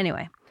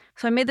 Anyway,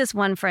 so I made this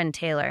one friend,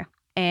 Taylor,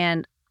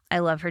 and I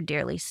love her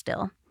dearly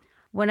still.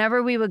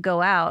 Whenever we would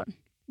go out,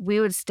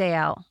 we would stay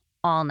out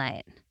all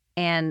night.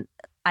 And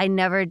I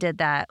never did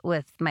that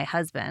with my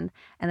husband.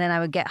 And then I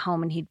would get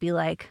home and he'd be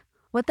like,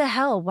 what the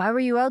hell? Why were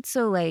you out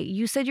so late?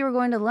 You said you were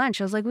going to lunch.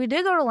 I was like, we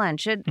did go to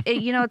lunch.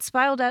 It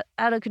spiraled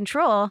out of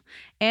control,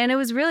 and it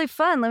was really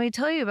fun. Let me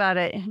tell you about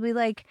it. He'd be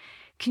like,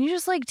 can you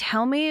just like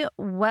tell me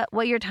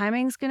what your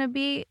timing's going to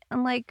be?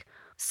 I'm like,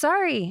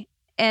 sorry.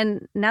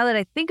 And now that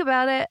I think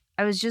about it,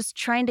 I was just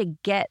trying to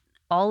get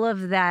all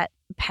of that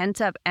pent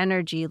up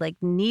energy, like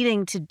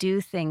needing to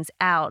do things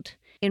out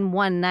in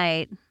one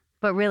night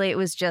But really, it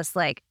was just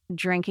like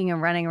drinking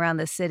and running around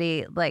the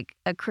city like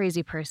a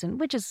crazy person,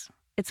 which is,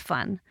 it's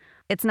fun.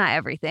 It's not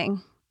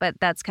everything, but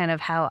that's kind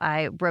of how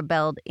I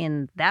rebelled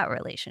in that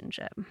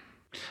relationship.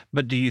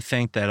 But do you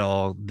think that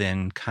all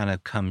then kind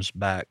of comes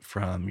back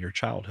from your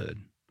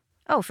childhood?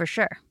 Oh, for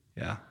sure.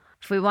 Yeah.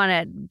 If we want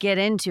to get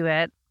into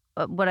it,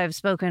 what I've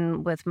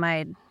spoken with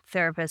my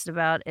therapist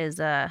about is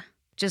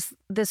just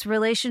this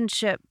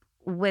relationship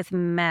with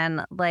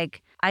men.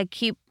 Like I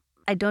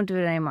don't do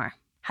it anymore.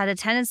 Had a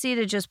tendency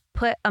to just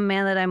put a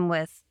man that I'm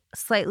with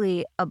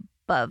slightly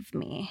above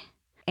me.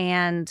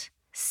 And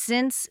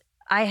since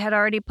I had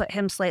already put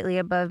him slightly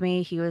above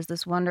me, he was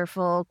this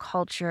wonderful,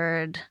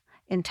 cultured,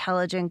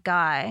 intelligent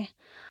guy.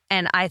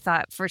 And I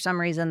thought for some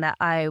reason that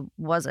I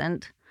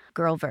wasn't,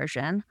 girl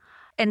version.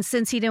 And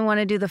since he didn't want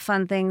to do the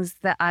fun things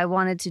that I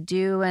wanted to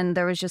do, and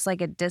there was just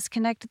like a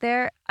disconnect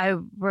there, I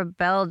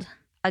rebelled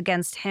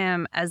against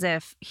him as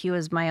if he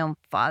was my own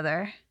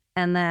father.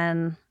 And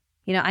then,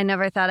 I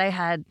never thought I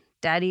had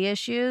daddy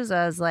issues.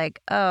 I was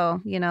like,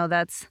 oh,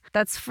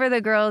 that's for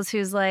the girls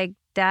who's like,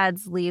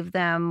 dads leave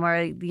them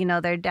or,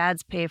 their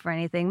dads pay for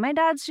anything. My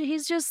dad's,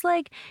 he's just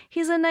like,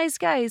 he's a nice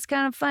guy. He's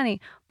kind of funny.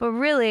 But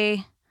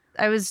really,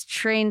 I was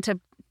trained to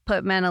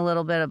put men a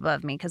little bit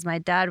above me because my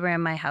dad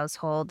ran my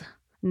household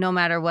no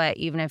matter what,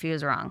 even if he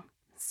was wrong.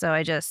 So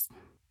I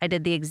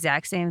did the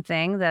exact same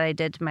thing that I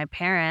did to my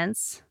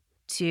parents,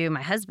 to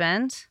my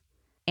husband.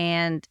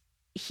 And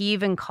he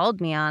even called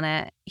me on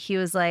it. He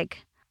was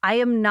like, I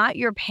am not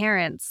your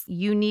parents.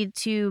 You need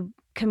to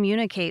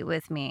communicate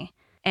with me.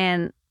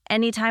 And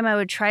anytime I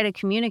would try to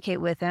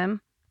communicate with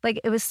him, like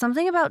it was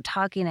something about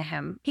talking to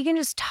him. He can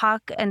just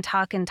talk and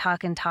talk and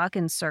talk and talk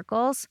in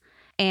circles.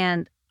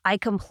 And I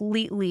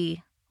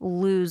completely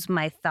lose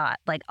my thought.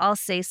 Like I'll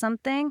say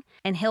something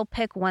and he'll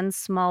pick one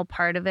small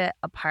part of it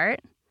apart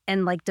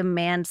and like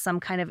demand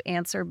some kind of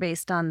answer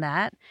based on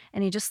that.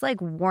 And he just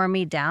like wore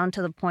me down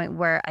to the point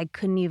where I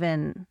couldn't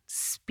even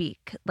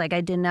speak. Like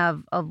I didn't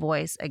have a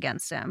voice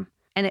against him.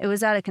 And it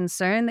was out of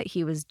concern that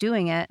he was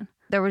doing it.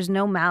 There was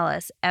no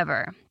malice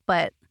ever,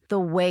 but the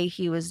way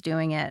he was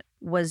doing it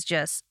was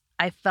just,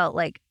 I felt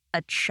like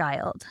a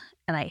child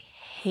and I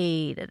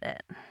hated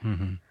it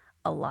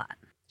a lot.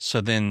 So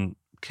then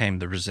came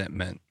the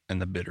resentment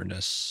and the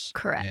bitterness.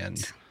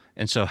 Correct.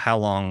 And so how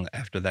long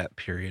after that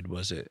period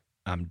was it,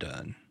 I'm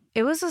done?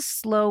 It was a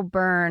slow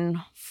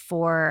burn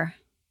for,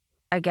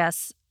 I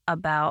guess,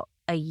 about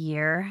a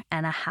year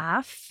and a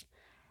half.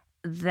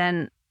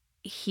 Then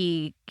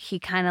he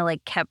kind of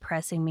like kept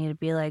pressing me to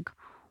be like,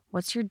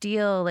 what's your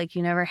deal? Like,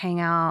 you never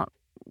hang out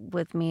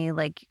with me.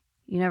 Like,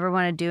 you never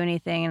want to do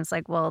anything. And it's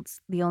like, well,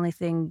 it's the only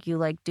thing you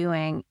like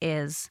doing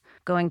is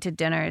going to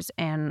dinners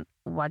and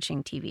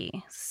watching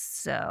TV.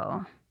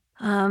 So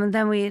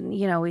then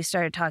we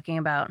started talking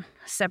about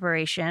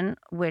separation,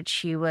 which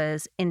he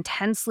was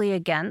intensely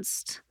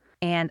against.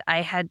 And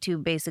I had to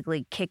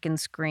basically kick and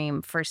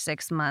scream for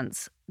 6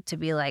 months to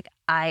be like,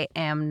 I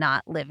am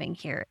not living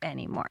here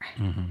anymore.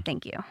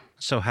 Thank you.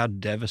 So how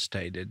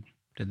devastated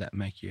did that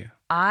make you?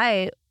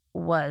 I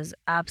was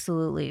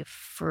absolutely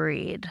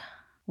freed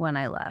when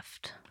I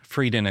left.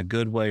 Freed in a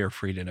good way or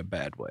freed in a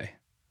bad way?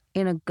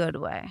 In a good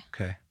way.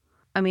 Okay.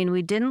 I mean,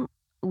 we didn't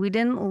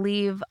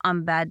leave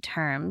on bad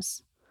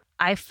terms.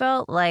 I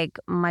felt like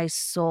my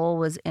soul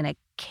was in a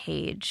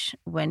cage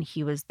when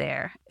he was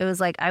there. It was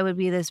like I would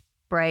be this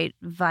bright,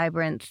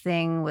 vibrant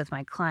thing with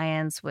my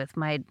clients, with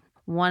my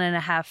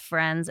 1.5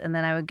 friends, and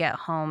then I would get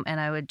home and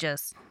I was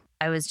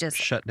just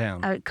shut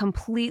down. I would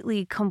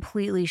completely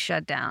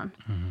shut down.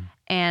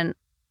 And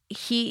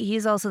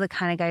he's also the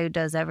kind of guy who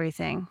does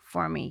everything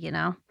for me,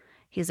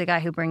 He's a guy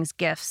who brings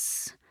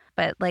gifts.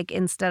 But like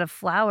instead of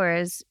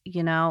flowers,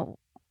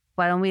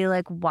 why don't we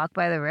like walk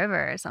by the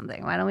river or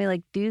something? Why don't we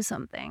like do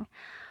something?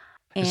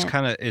 And It's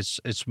kind of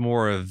it's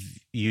more of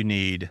you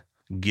need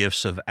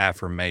gifts of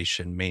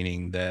affirmation,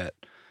 meaning that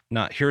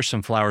not here's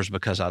some flowers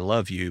because I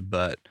love you,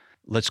 but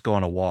let's go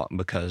on a walk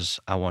because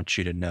I want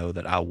you to know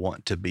that I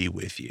want to be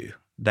with you.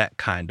 That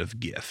kind of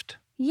gift.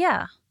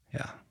 yeah.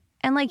 Yeah.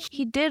 And like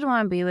he did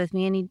want to be with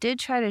me and he did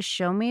try to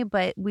show me,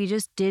 but we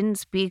just didn't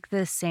speak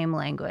the same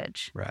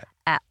language Right.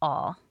 at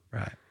all.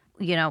 Right.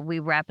 We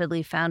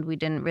rapidly found we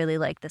didn't really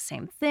like the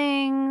same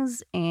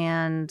things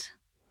and,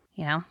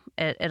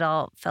 it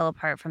all fell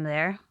apart from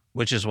there.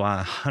 Which is why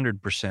I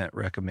 100%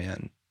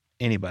 recommend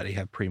anybody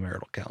have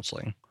premarital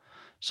counseling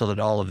so that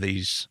all of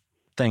these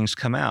things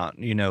come out.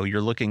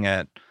 You're looking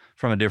at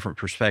from a different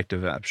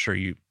perspective. I'm sure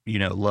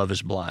love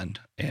is blind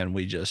and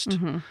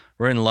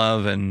we're in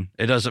love and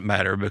it doesn't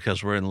matter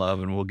because we're in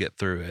love and we'll get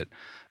through it.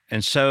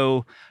 And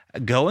so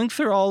going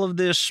through all of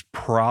this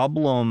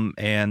problem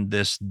and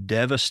this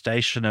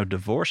devastation of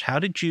divorce, how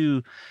did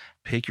you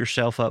pick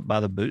yourself up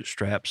by the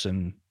bootstraps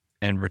and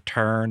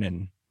return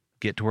and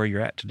get to where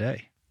you're at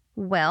today?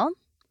 Well,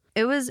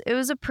 it was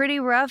a pretty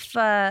rough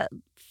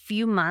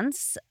few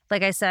months.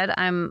 Like I said,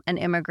 I'm an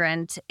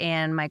immigrant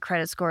and my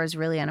credit score is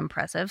really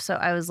unimpressive. So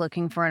I was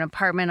looking for an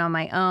apartment on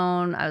my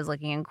own. I was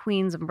looking in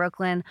Queens and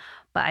Brooklyn,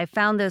 but I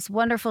found this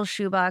wonderful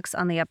shoebox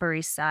on the Upper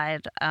East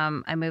Side.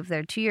 I moved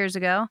there 2 years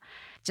ago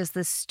just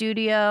the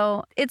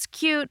studio. It's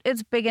cute.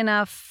 It's big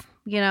enough.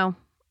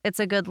 It's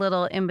a good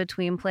little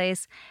in-between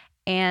place.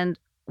 And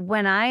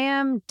when I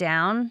am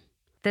down,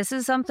 this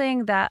is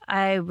something that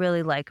I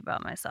really like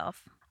about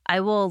myself. I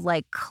will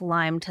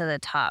climb to the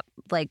top,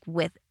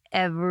 with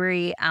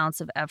every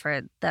ounce of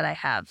effort that I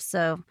have.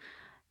 So,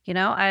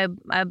 I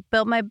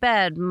built my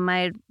bed,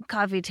 my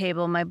coffee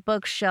table, my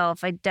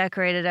bookshelf. I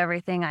decorated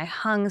everything. I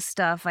hung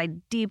stuff. I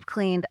deep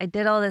cleaned. I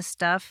did all this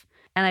stuff,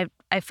 and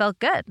I felt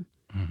good.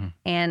 Mm-hmm.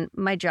 And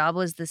my job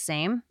was the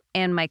same,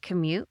 and my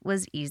commute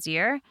was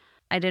easier.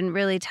 I didn't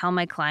really tell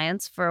my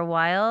clients for a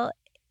while,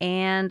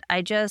 and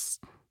I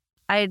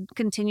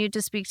continued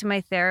to speak to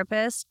my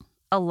therapist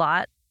a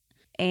lot,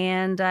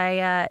 and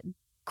I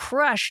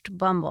crushed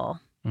Bumble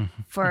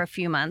Mm-hmm. for a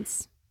few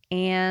months.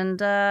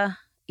 And I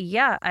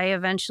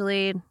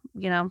eventually,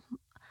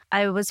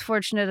 I was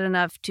fortunate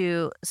enough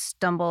to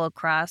stumble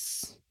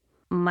across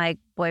my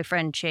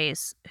boyfriend,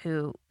 Chase,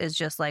 who is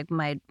just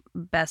my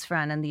best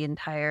friend in the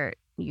entire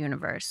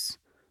universe.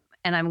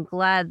 And I'm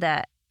glad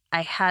that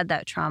I had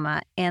that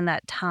trauma and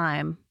that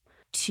time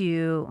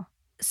to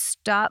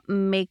stop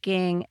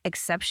making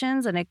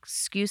exceptions and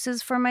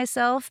excuses for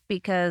myself,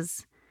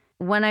 because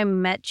when I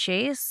met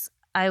Chase,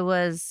 I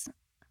was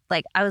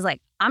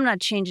I'm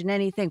not changing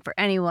anything for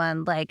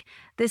anyone.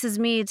 This is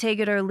me, take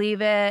it or leave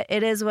it.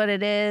 It is what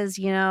it is.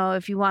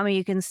 If you want me,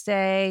 you can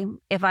stay.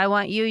 If I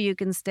want you, you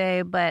can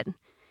stay. But,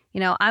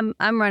 I'm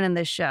running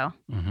this show.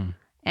 Mm-hmm.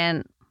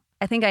 And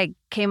I think I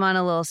came on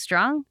a little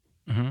strong,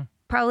 Mm-hmm.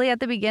 probably at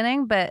the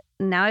beginning, but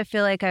now I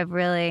feel like I've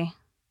really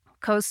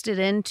coasted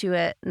into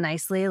it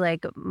nicely.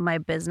 My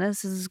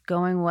business is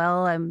going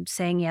well. I'm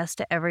saying yes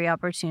to every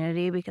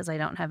opportunity because I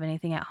don't have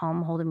anything at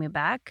home holding me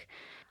back.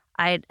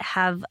 I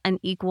have an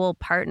equal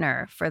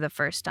partner for the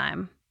first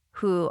time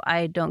who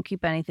I don't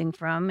keep anything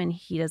from, and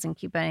he doesn't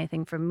keep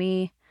anything from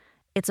me.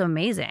 It's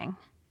amazing.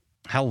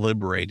 How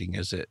liberating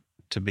is it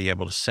to be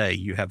able to say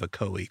you have a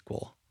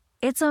co-equal?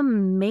 It's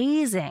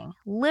amazing,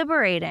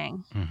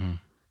 liberating. Mm-hmm.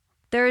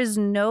 There is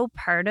no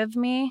part of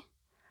me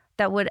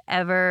that would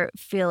ever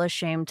feel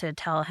ashamed to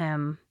tell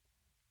him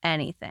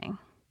anything,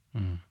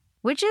 Mm-hmm.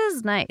 which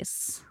is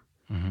nice.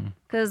 Mm-hmm.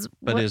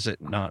 But is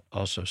it not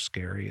also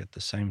scary at the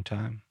same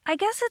time? I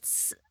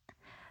guess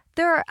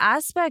there are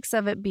aspects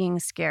of it being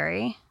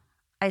scary,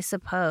 I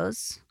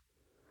suppose.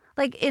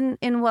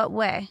 In what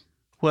way?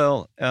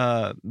 Well,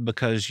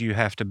 because you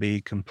have to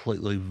be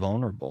completely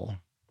vulnerable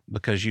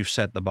because you've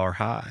set the bar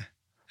high.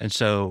 And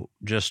so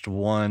just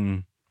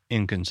one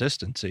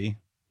inconsistency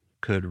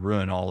could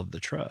ruin all of the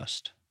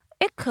trust.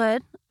 It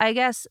could. I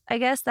guess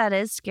that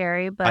is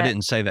scary, but I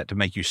didn't say that to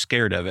make you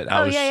scared of it.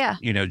 I was, yeah.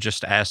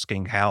 Just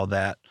asking how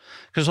that,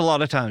 because a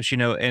lot of times,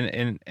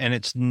 and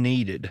it's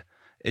needed.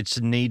 It's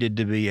needed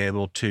to be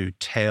able to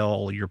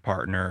tell your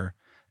partner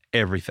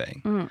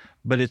everything. Mm.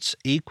 But it's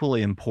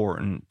equally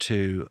important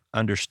to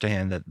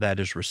understand that that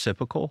is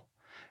reciprocal,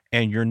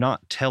 and you're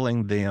not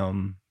telling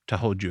them to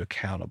hold you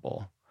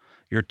accountable.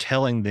 You're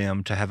telling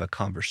them to have a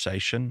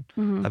conversation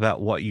Mm-hmm. about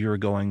what you're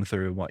going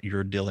through, what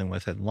you're dealing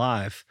with in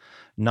life,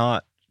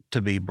 not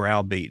to be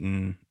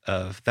browbeaten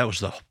of that was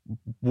the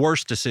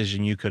worst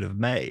decision you could have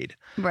made.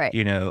 Right.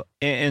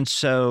 And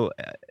so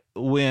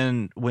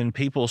when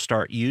people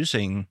start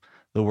using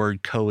the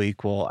word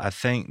co-equal, I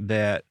think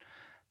that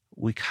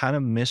we kind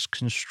of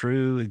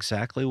misconstrue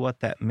exactly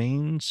what that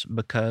means,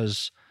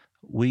 because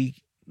we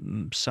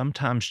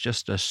sometimes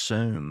just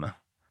assume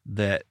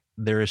that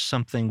there is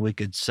something we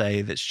could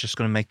say that's just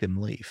going to make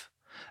them leave,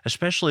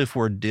 especially if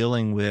we're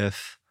dealing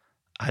with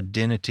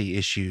identity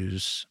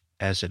issues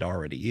as it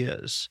already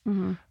is.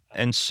 Mm-hmm.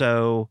 And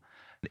so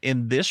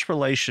in this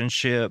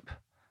relationship,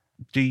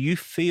 do you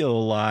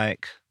feel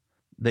like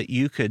that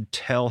you could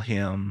tell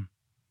him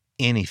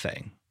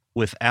anything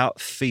without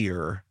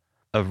fear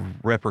of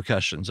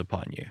repercussions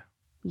upon you?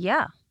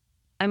 Yeah.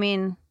 I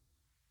mean,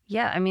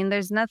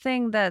 there's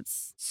nothing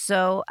that's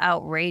so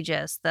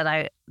outrageous that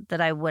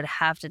I would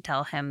have to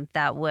tell him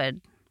that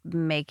would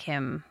make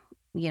him,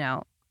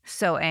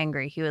 so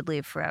angry he would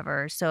leave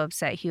forever, so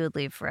upset he would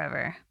leave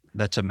forever.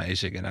 That's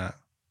amazing. And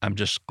I'm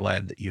just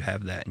glad that you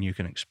have that and you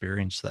can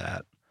experience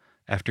that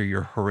after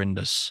your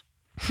horrendous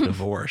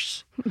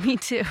divorce. Me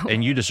too.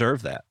 And you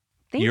deserve that.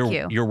 Thank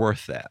you. You're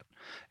worth that.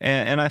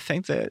 And I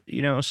think that,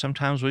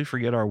 sometimes we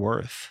forget our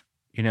worth.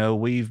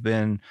 We've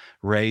been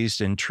raised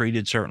and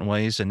treated certain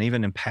ways, and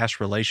even in past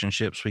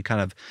relationships, we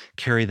kind of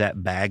carry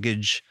that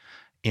baggage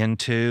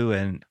into,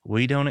 and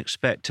we don't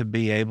expect to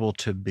be able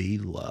to be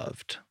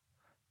loved,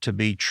 to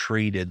be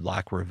treated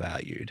like we're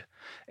valued.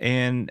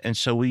 And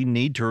so we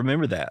need to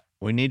remember that.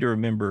 We need to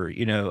remember,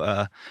 you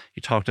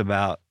talked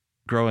about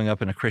growing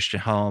up in a Christian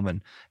home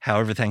and how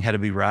everything had to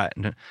be right.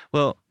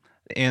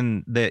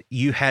 And that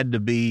you had to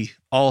be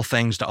all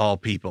things to all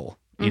people,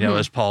 Mm-hmm.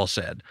 as Paul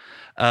said.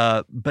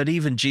 But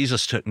even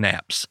Jesus took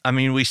naps. I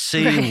mean, we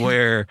see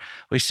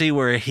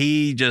where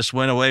he just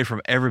went away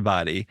from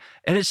everybody.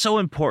 And it's so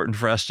important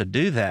for us to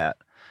do that,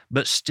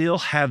 but still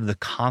have the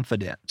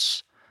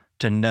confidence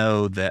to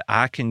know that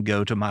I can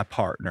go to my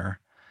partner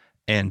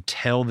and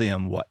tell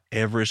them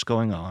whatever is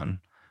going on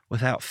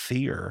without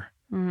fear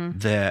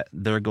that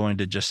they're going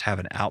to just have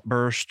an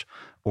outburst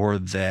or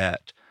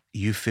that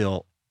you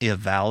feel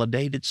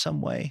invalidated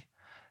some way.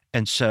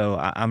 And so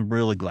I'm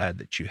really glad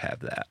that you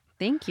have that.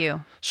 Thank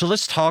you. So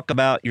let's talk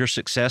about your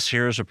success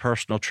here as a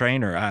personal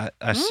trainer.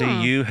 I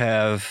see you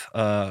have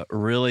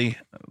really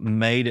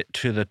made it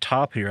to the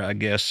top here, I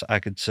guess I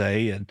could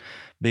say, and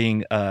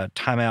being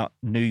Time Out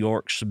New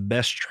York's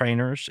best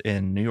trainers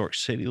in New York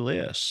City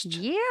list.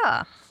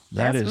 Yeah,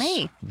 that's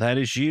me. That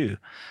is you.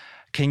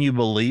 Can you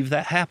believe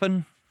that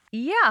happened?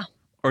 Yeah.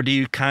 Or do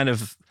you kind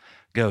of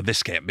go,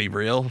 this can't be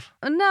real?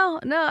 No,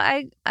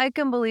 I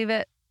can believe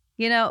it.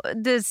 You know,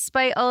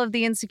 despite all of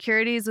the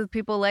insecurities with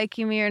people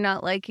liking me or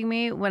not liking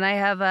me, when I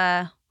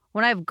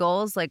have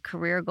goals, like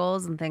career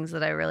goals and things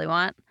that I really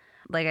want,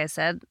 like I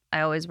said,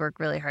 I always work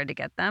really hard to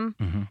get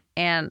them.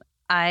 And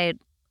I,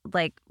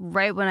 like,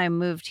 right when I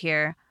moved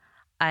here,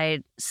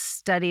 I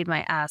studied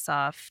my ass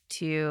off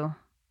to,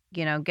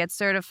 you know, get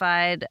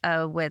certified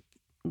with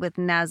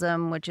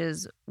NASM, which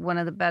is one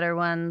of the better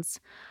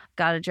ones.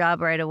 Got a job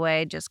right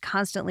away, just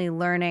constantly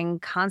learning,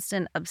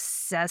 constant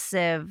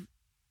obsessive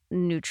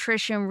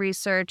nutrition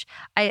research.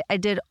 I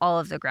did all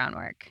of the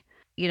groundwork.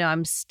 You know,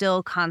 I'm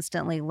still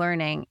constantly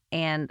learning,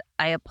 and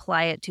I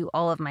apply it to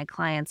all of my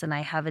clients, and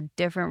I have a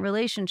different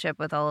relationship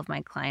with all of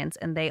my clients,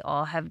 and they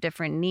all have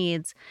different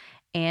needs,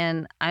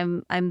 and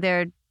I'm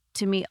there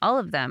to meet all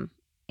of them.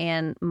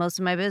 And most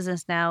of my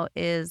business now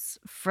is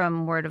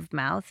from word of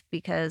mouth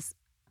because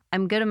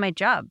I'm good at my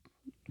job.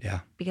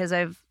 Yeah. Because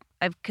I've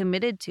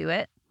committed to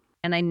it,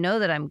 and I know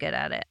that I'm good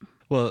at it.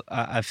 Well,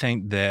 I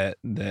think that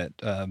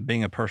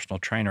being a personal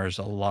trainer is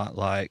a lot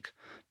like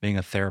being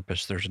a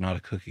therapist. There's not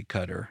a cookie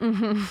cutter.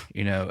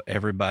 You know,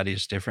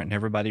 everybody's different and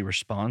everybody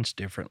responds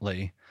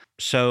differently.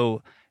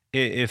 So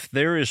if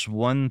there is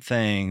one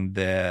thing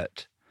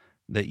that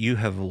you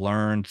have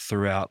learned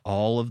throughout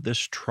all of this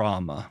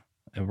trauma,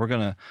 and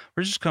we're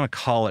just gonna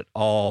call it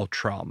all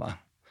trauma.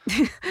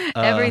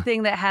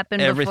 Everything that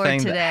happened before today.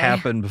 Everything that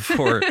happened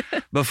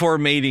before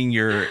meeting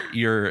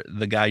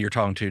the guy you're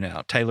talking to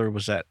now. Taylor,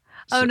 was that?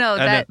 Oh, no,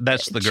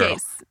 that's the girl.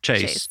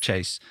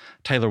 Chase.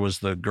 Taylor was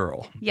the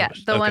girl. Yeah,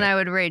 the one I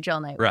would rage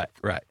all night with.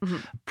 Right.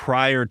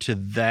 Prior to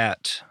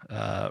that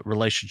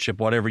relationship,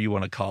 whatever you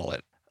want to call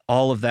it,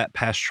 all of that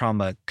past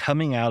trauma,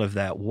 coming out of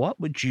that, what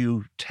would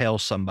you tell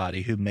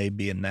somebody who may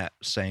be in that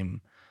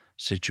same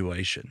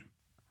situation?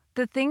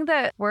 The thing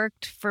that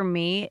worked for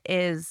me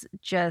is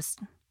just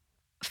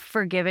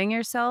forgiving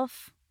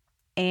yourself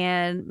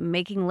and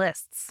making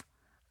lists.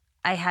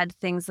 I had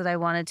things that I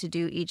wanted to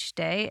do each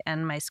day,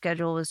 and my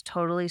schedule was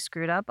totally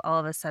screwed up. All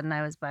of a sudden,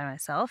 I was by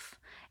myself.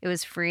 It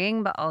was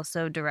freeing, but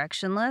also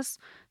directionless.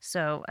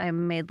 So I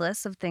made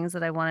lists of things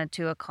that I wanted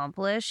to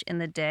accomplish in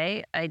the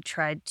day. I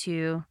tried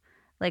to,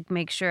 like,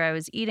 make sure I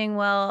was eating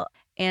well,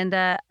 and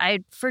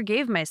I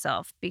forgave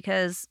myself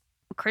because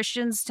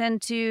Christians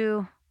tend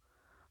to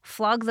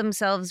flog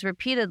themselves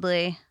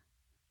repeatedly.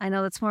 I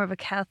know that's more of a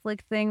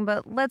Catholic thing,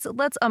 but let's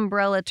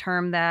umbrella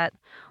term that.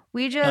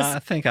 I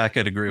think I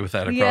could agree with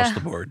that across the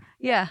board.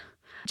 Yeah.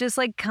 Just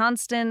like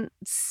constant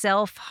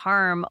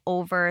self-harm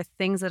over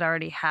things that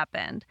already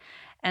happened.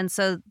 And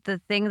so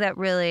the thing that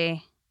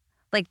really,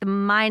 like, the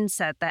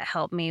mindset that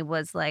helped me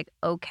was like,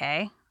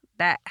 okay,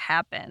 that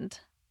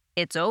happened.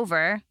 It's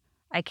over.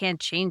 I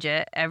can't change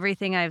it.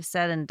 Everything I've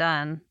said and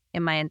done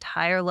in my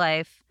entire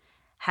life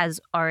has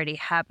already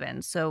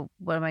happened. So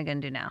what am I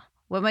going to do now?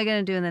 What am I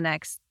going to do in the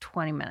next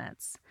 20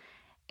 minutes?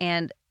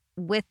 And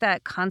with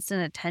that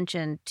constant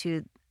attention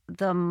to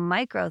the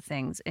micro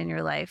things in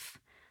your life,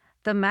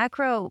 the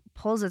macro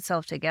pulls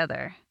itself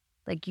together.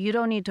 Like, you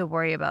don't need to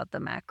worry about the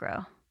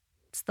macro.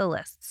 It's the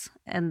lists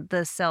and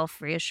the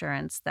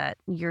self-reassurance that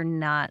you're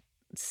not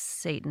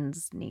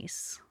Satan's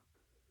niece.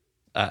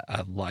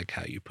 I like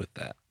how you put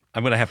that.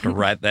 I'm going to have to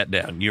write that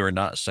down. You are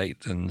not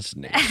Satan's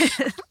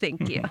niece.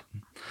 Thank you.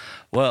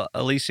 Well,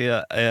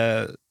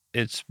 Alicia,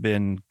 it's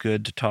been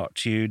good to talk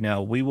to you.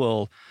 Now, we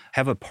will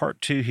have a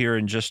part 2 here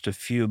in just a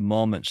few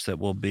moments that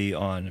will be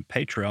on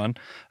Patreon.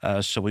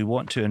 So we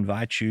want to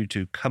invite you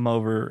to come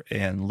over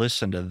and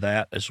listen to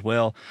that as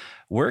well.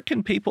 Where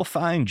can people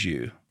find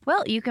you?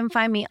 Well, you can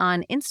find me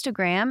on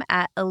Instagram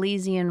at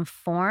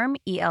ElysianForm,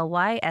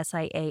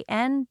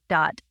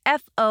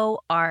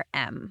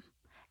 ELYSIAN.FORM.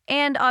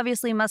 And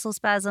obviously, Muscle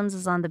Spasms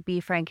is on the Be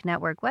Frank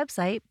Network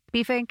website,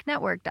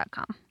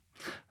 BeFrankNetwork.com.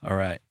 All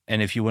right.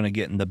 And if you want to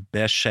get in the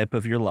best shape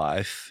of your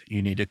life,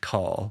 you need to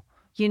call.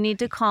 You need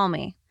to call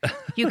me.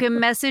 You can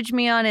message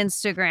me on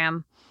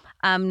Instagram.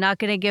 I'm not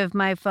going to give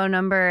my phone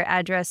number,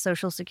 address,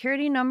 social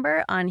security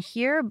number on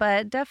here,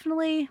 but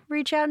definitely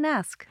reach out and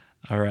ask.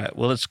 All right.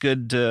 Well, it's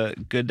good to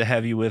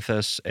have you with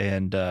us.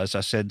 And as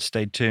I said,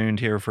 stay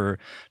tuned here for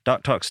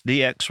Doc Talks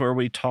DX, where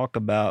we talk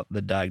about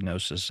the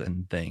diagnosis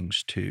and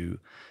things to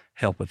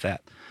help with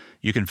that.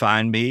 You can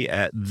find me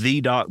at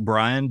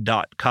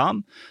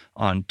thedocbrian.com,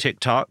 on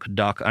TikTok,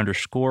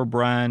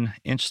 doc_Brian,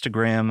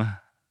 Instagram,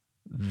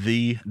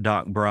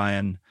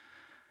 thedocbrian.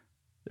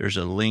 There's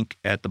a link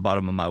at the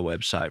bottom of my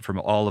website from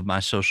all of my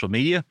social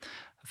media.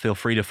 Feel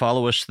free to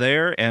follow us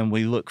there, and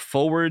we look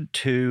forward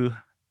to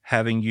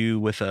having you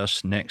with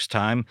us next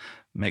time.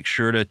 Make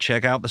sure to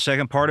check out the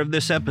second part of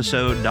this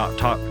episode, Doc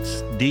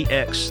Talks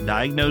DX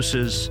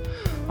Diagnosis,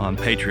 on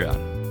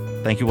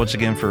Patreon. Thank you once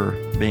again for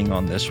being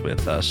on this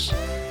with us,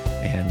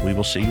 and we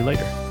will see you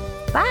later.